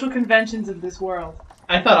the social conventions of this world.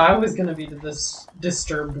 I thought I was gonna be this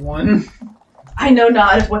disturbed one. I know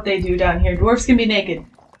not of what they do down here. Dwarfs can be naked.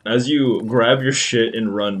 As you grab your shit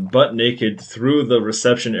and run butt naked through the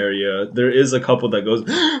reception area, there is a couple that goes,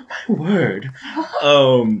 my word.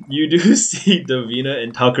 You do see Davina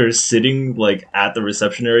and Tucker sitting like at the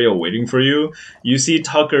reception area waiting for you. You see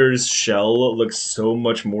Tucker's shell look so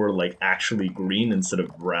much more like actually green instead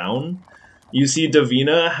of brown. You see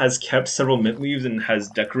Davina has kept several mint leaves and has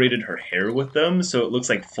decorated her hair with them, so it looks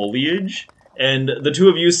like foliage. And the two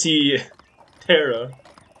of you see Tara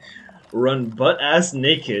run butt-ass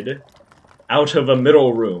naked out of a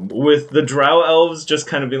middle room, with the drow elves just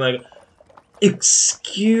kind of being like,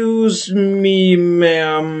 "Excuse me,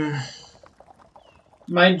 ma'am."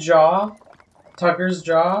 My jaw, Tucker's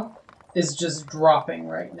jaw, is just dropping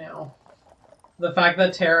right now. The fact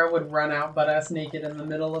that Tara would run out butt-ass naked in the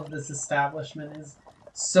middle of this establishment is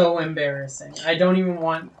so embarrassing. I don't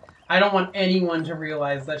want anyone to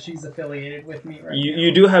realize that she's affiliated with me right now.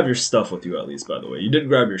 You do have your stuff with you, at least, by the way. You did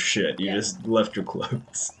grab your shit. You just left your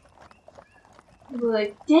clothes. We're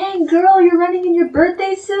like, dang, girl, you're running in your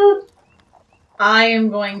birthday suit? I am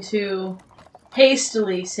going to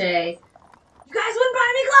hastily say, "You guys wouldn't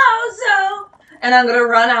buy me clothes, so..." And I'm going to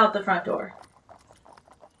run out the front door.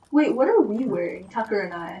 Wait, what are we wearing, Tucker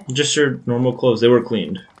and I? Just your normal clothes. They were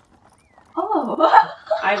cleaned. Oh.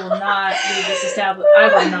 I will not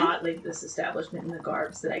leave this establishment in the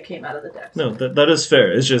garbs that I came out of the depths. No, that is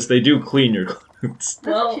fair. It's just they do clean your clothes. That's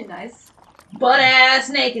actually nice. Butt-ass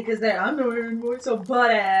naked, because they're underwear anymore, so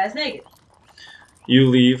butt-ass naked. You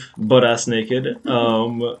leave butt-ass naked.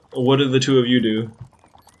 What did the two of you do?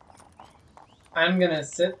 I'm gonna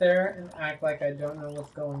sit there and act like I don't know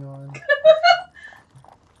what's going on.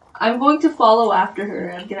 I'm going to follow after her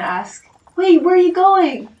and I'm going to ask, wait, where are you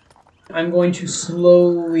going? I'm going to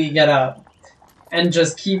slowly get up and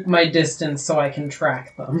just keep my distance so I can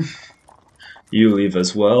track them. You leave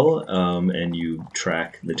as well, and you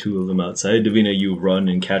track the two of them outside. Davina, you run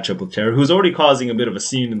and catch up with Tara, who's already causing a bit of a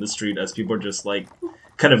scene in the street as people are just, like,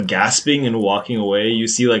 kind of gasping and walking away. You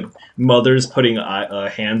see, like, mothers putting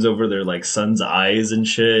hands over their, like, son's eyes and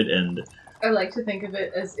shit, and... I like to think of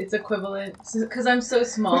it as its equivalent, because I'm so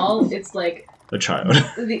small, it's like... a child.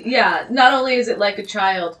 Not only is it like a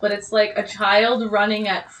child, but it's like a child running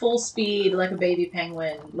at full speed like a baby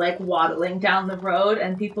penguin, like waddling down the road,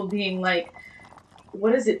 and people being like,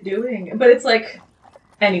 what is it doing? But it's like,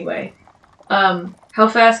 anyway, how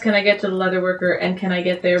fast can I get to the leatherworker, and can I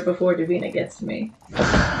get there before Davina gets to me?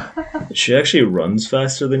 She actually runs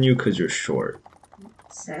faster than you because you're short.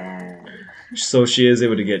 Sad. So she is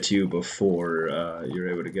able to get to you before you're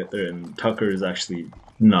able to get there, and Tucker is actually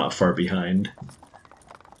not far behind.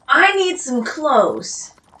 I need some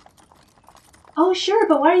clothes. Oh, sure,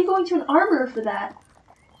 but why are you going to an armor for that?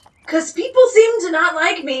 'Cause people seem to not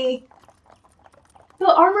like me.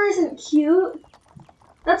 The armor isn't cute.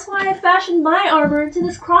 That's why I fashioned my armor into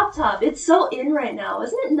this crop top. It's so in right now.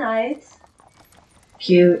 Isn't it nice?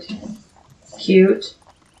 Cute. Cute.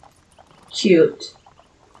 Cute.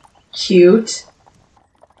 Cute.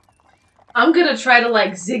 I'm gonna try to,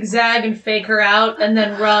 like, zigzag and fake her out and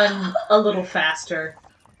then run a little faster.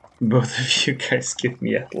 Both of you guys give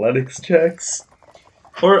me athletics checks.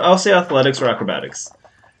 Or I'll say athletics or acrobatics.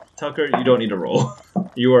 Tucker, you don't need to roll.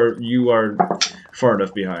 You are far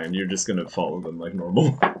enough behind. You're just gonna follow them like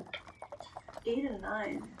normal. 8 and a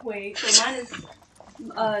 9. Wait. So mine is,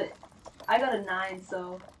 I got a 9,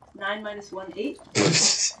 so 9 minus 1, 8.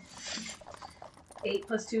 8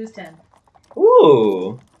 plus 2 is 10.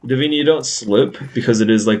 Ooh. Davina, you don't slip because it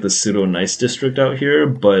is like the pseudo-nice district out here,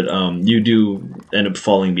 but you do end up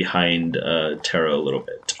falling behind Tara a little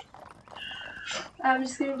bit. I'm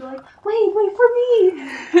just gonna be like, wait for me!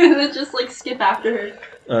 And then just like skip after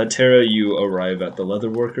her. Tara, you arrive at the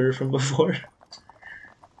leatherworker from before.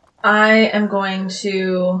 I am going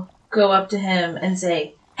to go up to him and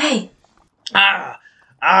say, "Hey!"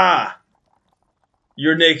 Ah!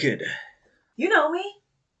 You're naked. You know me.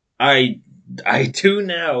 I do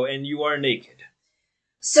now, and you are naked.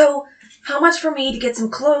 So, how much for me to get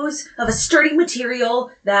some clothes of a sturdy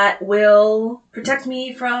material that will protect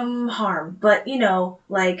me from harm? But, you know,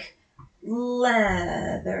 like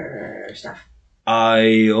leather stuff.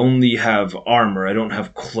 I only have armor. I don't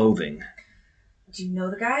have clothing. Do you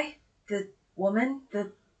know the guy? The woman?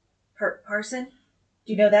 The person?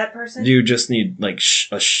 Do you know that person? You just need, like,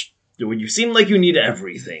 you seem like you need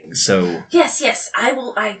everything, so... Yes,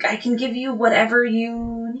 I can give you whatever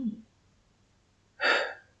you need.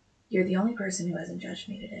 You're the only person who hasn't judged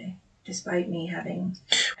me today, despite me having...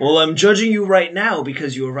 Well, I'm judging you right now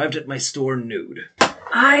because you arrived at my store nude.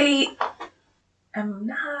 I am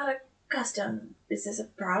not accustomed. Is this a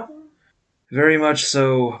problem? Very much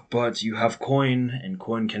so, but you have coin, and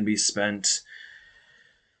coin can be spent.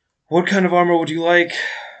 What kind of armor would you like?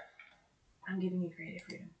 I'm giving you creative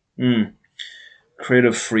freedom.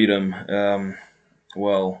 Creative freedom.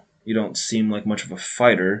 Well, you don't seem like much of a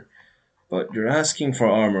fighter, but you're asking for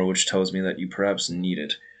armor, which tells me that you perhaps need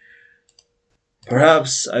it.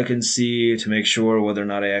 Perhaps I can see to make sure whether or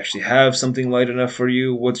not I actually have something light enough for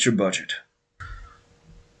you. What's your budget?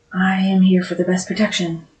 I am here for the best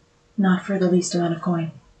protection, not for the least amount of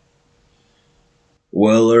coin.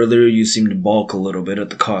 Well, earlier you seemed to balk a little bit at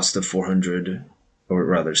the cost of 400, or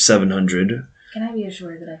rather 700. Can I be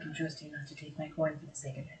assured that I can trust you not to take my coin for the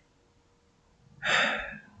sake of it?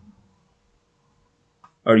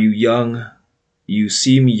 Are you young? You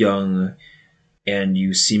seem young, and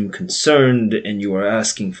you seem concerned, and you are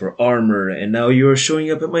asking for armor, and now you are showing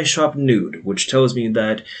up at my shop nude, which tells me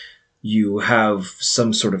that you have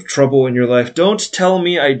some sort of trouble in your life. Don't tell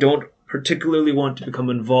me I don't particularly want to become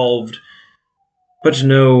involved, but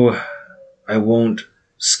no, I won't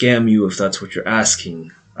scam you if that's what you're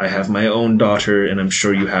asking. I have my own daughter, and I'm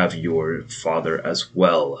sure you have your father as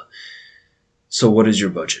well. So what is your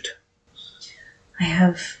budget? I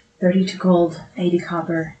have 32 gold, 80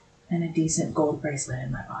 copper, and a decent gold bracelet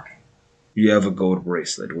in my pocket. You have a gold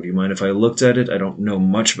bracelet. Would you mind if I looked at it? I don't know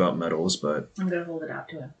much about metals, but... I'm going to hold it out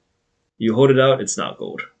to him. You hold it out, it's not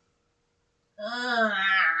gold.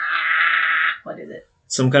 What is it?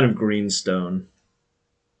 Some kind of green stone.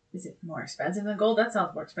 Is it more expensive than gold? That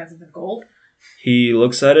sounds more expensive than gold. He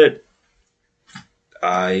looks at it.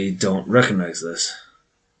 I don't recognize this.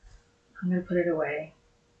 I'm going to put it away.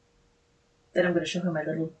 Then I'm going to show him my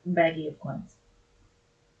little baggie of coins.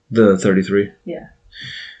 The 33? Yeah.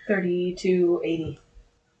 32, 80.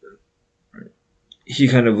 He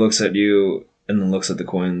kind of looks at you and then looks at the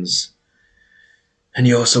coins. And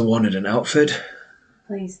you also wanted an outfit?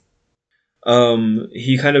 Please.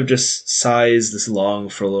 He kind of just sighs this long,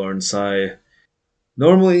 forlorn sigh.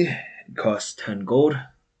 Normally, it costs 10 gold.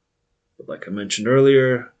 But like I mentioned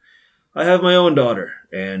earlier, I have my own daughter.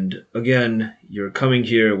 And again, you're coming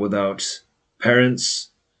here without parents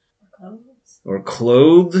or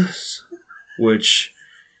clothes, which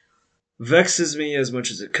vexes me as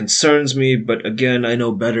much as it concerns me. But again, I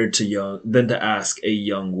know better than to ask a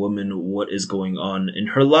young woman what is going on in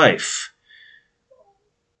her life.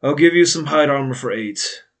 I'll give you some hide armor for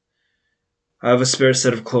 8. I have a spare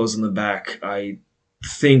set of clothes in the back. I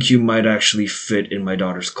think you might actually fit in my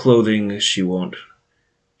daughter's clothing. She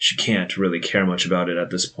can't really care much about it at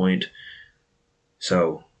this point.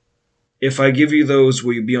 So, if I give you those,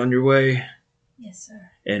 will you be on your way? Yes, sir.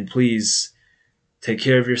 And please, take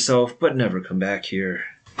care of yourself, but never come back here.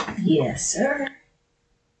 Yes, sir.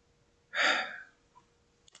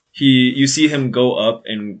 You see him go up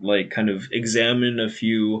and kind of examine a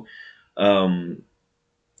few of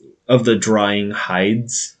the drying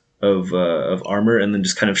hides of armor, and then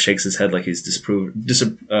just kind of shakes his head like he's disapproving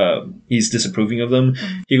of them.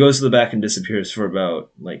 Mm-hmm. He goes to the back and disappears for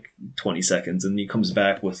about 20 seconds, and he comes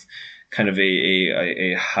back with kind of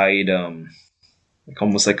a hide,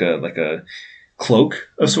 almost like a cloak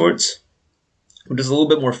of sorts, which is a little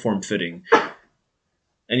bit more form fitting.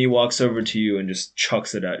 And he walks over to you and just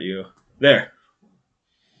chucks it at you. There.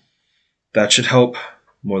 That should help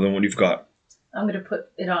more than what you've got. I'm going to put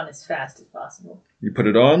it on as fast as possible. You put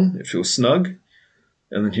it on, it feels snug,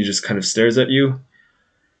 and then he just kind of stares at you.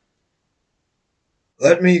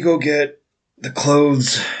 Let me go get the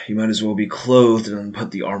clothes. You might as well be clothed and then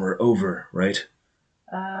put the armor over, right?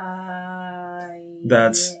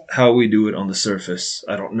 That's how we do it on the surface.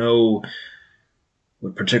 I don't know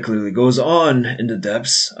what particularly goes on in the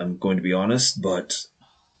depths, I'm going to be honest, but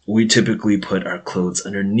we typically put our clothes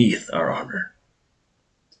underneath our armor.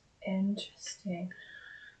 Interesting.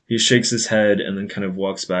 He shakes his head and then kind of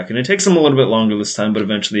walks back, and it takes him a little bit longer this time, but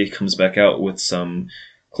eventually he comes back out with some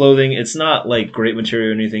clothing. It's not great material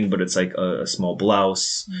or anything, but it's a small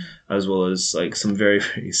blouse, as well as some very,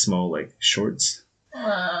 very small shorts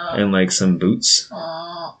and some boots.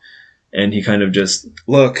 And he kind of just,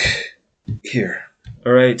 look, here.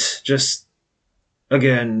 All right, just,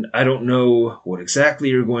 again, I don't know what exactly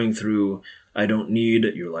you're going through. I don't need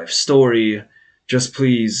your life story. Just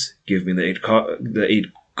please give me the 8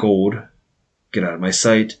 gold, get out of my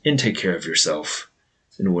sight, and take care of yourself.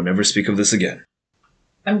 And we'll never speak of this again.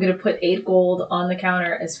 I'm going to put 8 gold on the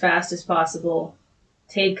counter as fast as possible.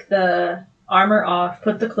 Take the armor off,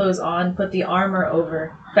 put the clothes on, put the armor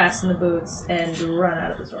over, fasten the boots, and run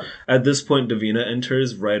out of the store. At this point, Davina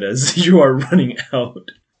enters right as you are running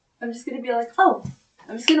out. I'm just going to be like, oh,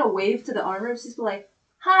 I'm just going to wave to the armor and just be like,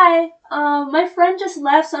 hi, my friend just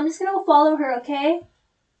left, so I'm just going to go follow her, okay?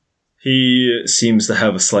 He seems to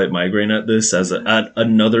have a slight migraine at this, at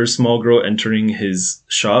another small girl entering his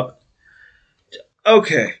shop.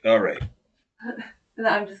 Okay, alright. And then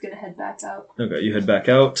I'm just going to head back out. Okay, you head back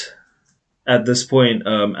out. At this point,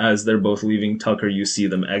 as they're both leaving, Tucker, you see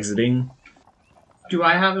them exiting. Do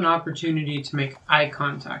I have an opportunity to make eye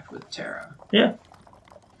contact with Tara? Yeah.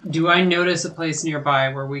 Do I notice a place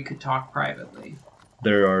nearby where we could talk privately?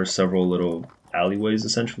 There are several little alleyways,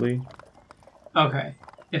 essentially. Okay.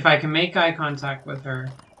 If I can make eye contact with her,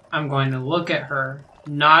 I'm going to look at her,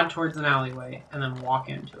 nod towards an alleyway, and then walk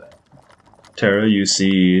into it. Tara, you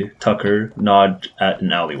see Tucker nod at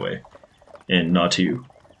an alleyway and nod to you.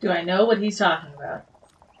 Do I know what he's talking about?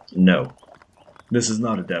 No. This is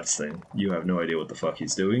not a depths thing. You have no idea what the fuck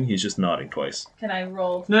he's doing. He's just nodding twice. Can I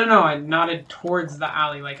roll? No, I nodded towards the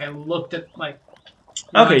alley. Like, I looked at, like...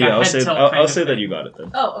 Okay, like yeah, I'll say that you got it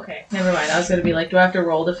then. Oh, okay. Never mind. I was going to be like, do I have to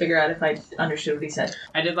roll to figure out if I understood what he said?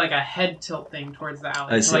 I did, like, a head tilt thing towards the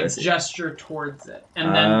alley. I see. Gesture towards it.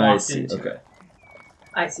 And then walked into okay. it.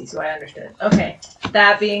 I see, so I understood. Okay.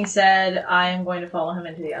 That being said, I am going to follow him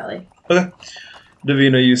into the alley. Okay.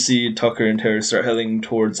 Davina, you see Tucker and Tara start heading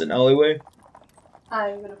towards an alleyway.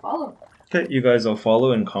 I'm gonna follow. Okay, you guys all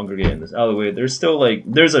follow and congregate in this alleyway. There's still,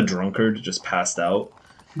 there's a drunkard just passed out,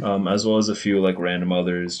 as well as a few, random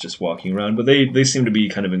others just walking around. But they seem to be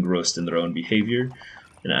kind of engrossed in their own behavior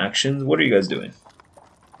and actions. What are you guys doing?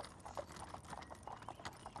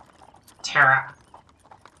 Tara,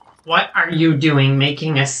 what are you doing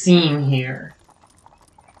making a scene here?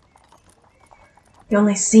 The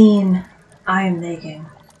only scene I am making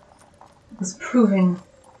is proving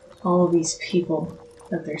all of these people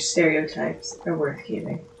that their stereotypes are worth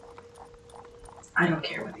keeping. I don't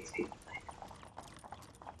care what these people think.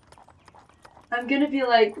 I'm gonna be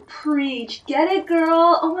like, preach, get it,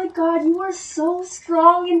 girl. Oh my god, you are so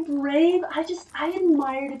strong and brave. I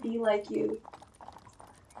admire to be like you.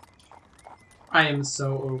 I am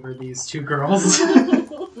so over these two girls.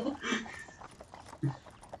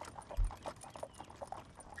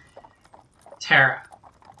 Tara,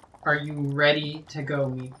 are you ready to go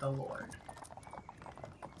meet the Lord?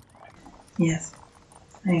 Yes,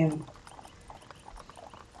 I am.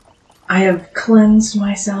 I have cleansed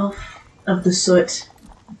myself of the soot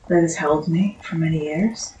that has held me for many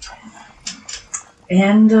years.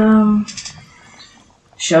 And,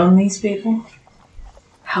 shown these people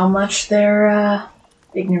how much their,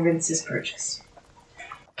 ignorance is purchased.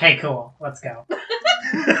 Okay, cool. Let's go.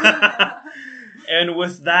 And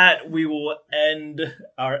with that, we will end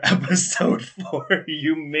our episode for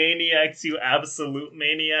you maniacs, you absolute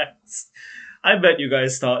maniacs. I bet you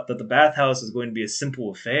guys thought that the bathhouse was going to be a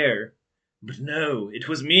simple affair. But no, it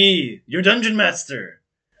was me, your dungeon master.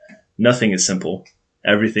 Nothing is simple.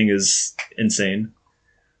 Everything is insane.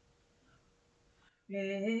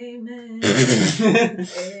 Amen.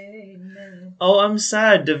 Amen. Oh, I'm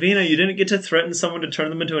sad. Davina, you didn't get to threaten someone to turn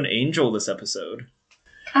them into an angel this episode.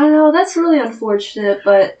 I know, that's really unfortunate,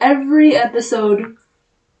 but every episode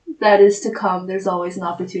that is to come, there's always an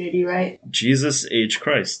opportunity, right? Jesus H.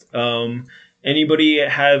 Christ. Anybody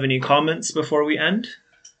have any comments before we end?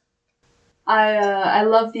 I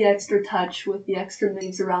love the extra touch with the extra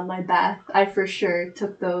leaves around my bath. I for sure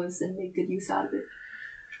took those and made good use out of it.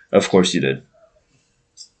 Of course you did.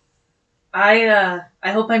 I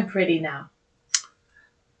hope I'm pretty now.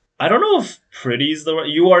 I don't know if pretty's the right...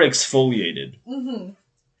 You are exfoliated. Mm-hmm.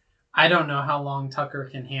 I don't know how long Tucker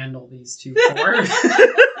can handle these two for.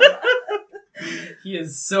 He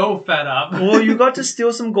is so fed up. Well, you got to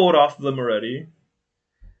steal some gold off of them already.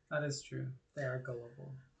 That is true. They are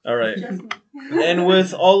gullible. All right. And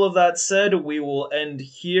with all of that said, we will end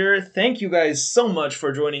here. Thank you guys so much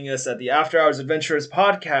for joining us at the After Hours Adventurers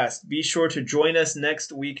podcast. Be sure to join us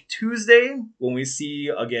next week, Tuesday, when we see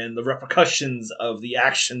again the repercussions of the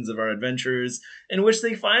actions of our adventurers, in which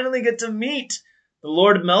they finally get to meet the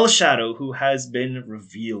Lord Melshadow, who has been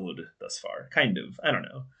revealed thus far. Kind of. I don't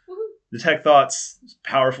know. Detect thoughts.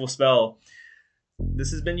 Powerful spell.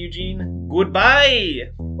 This has been Eugene.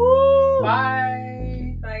 Goodbye. Woo! Bye!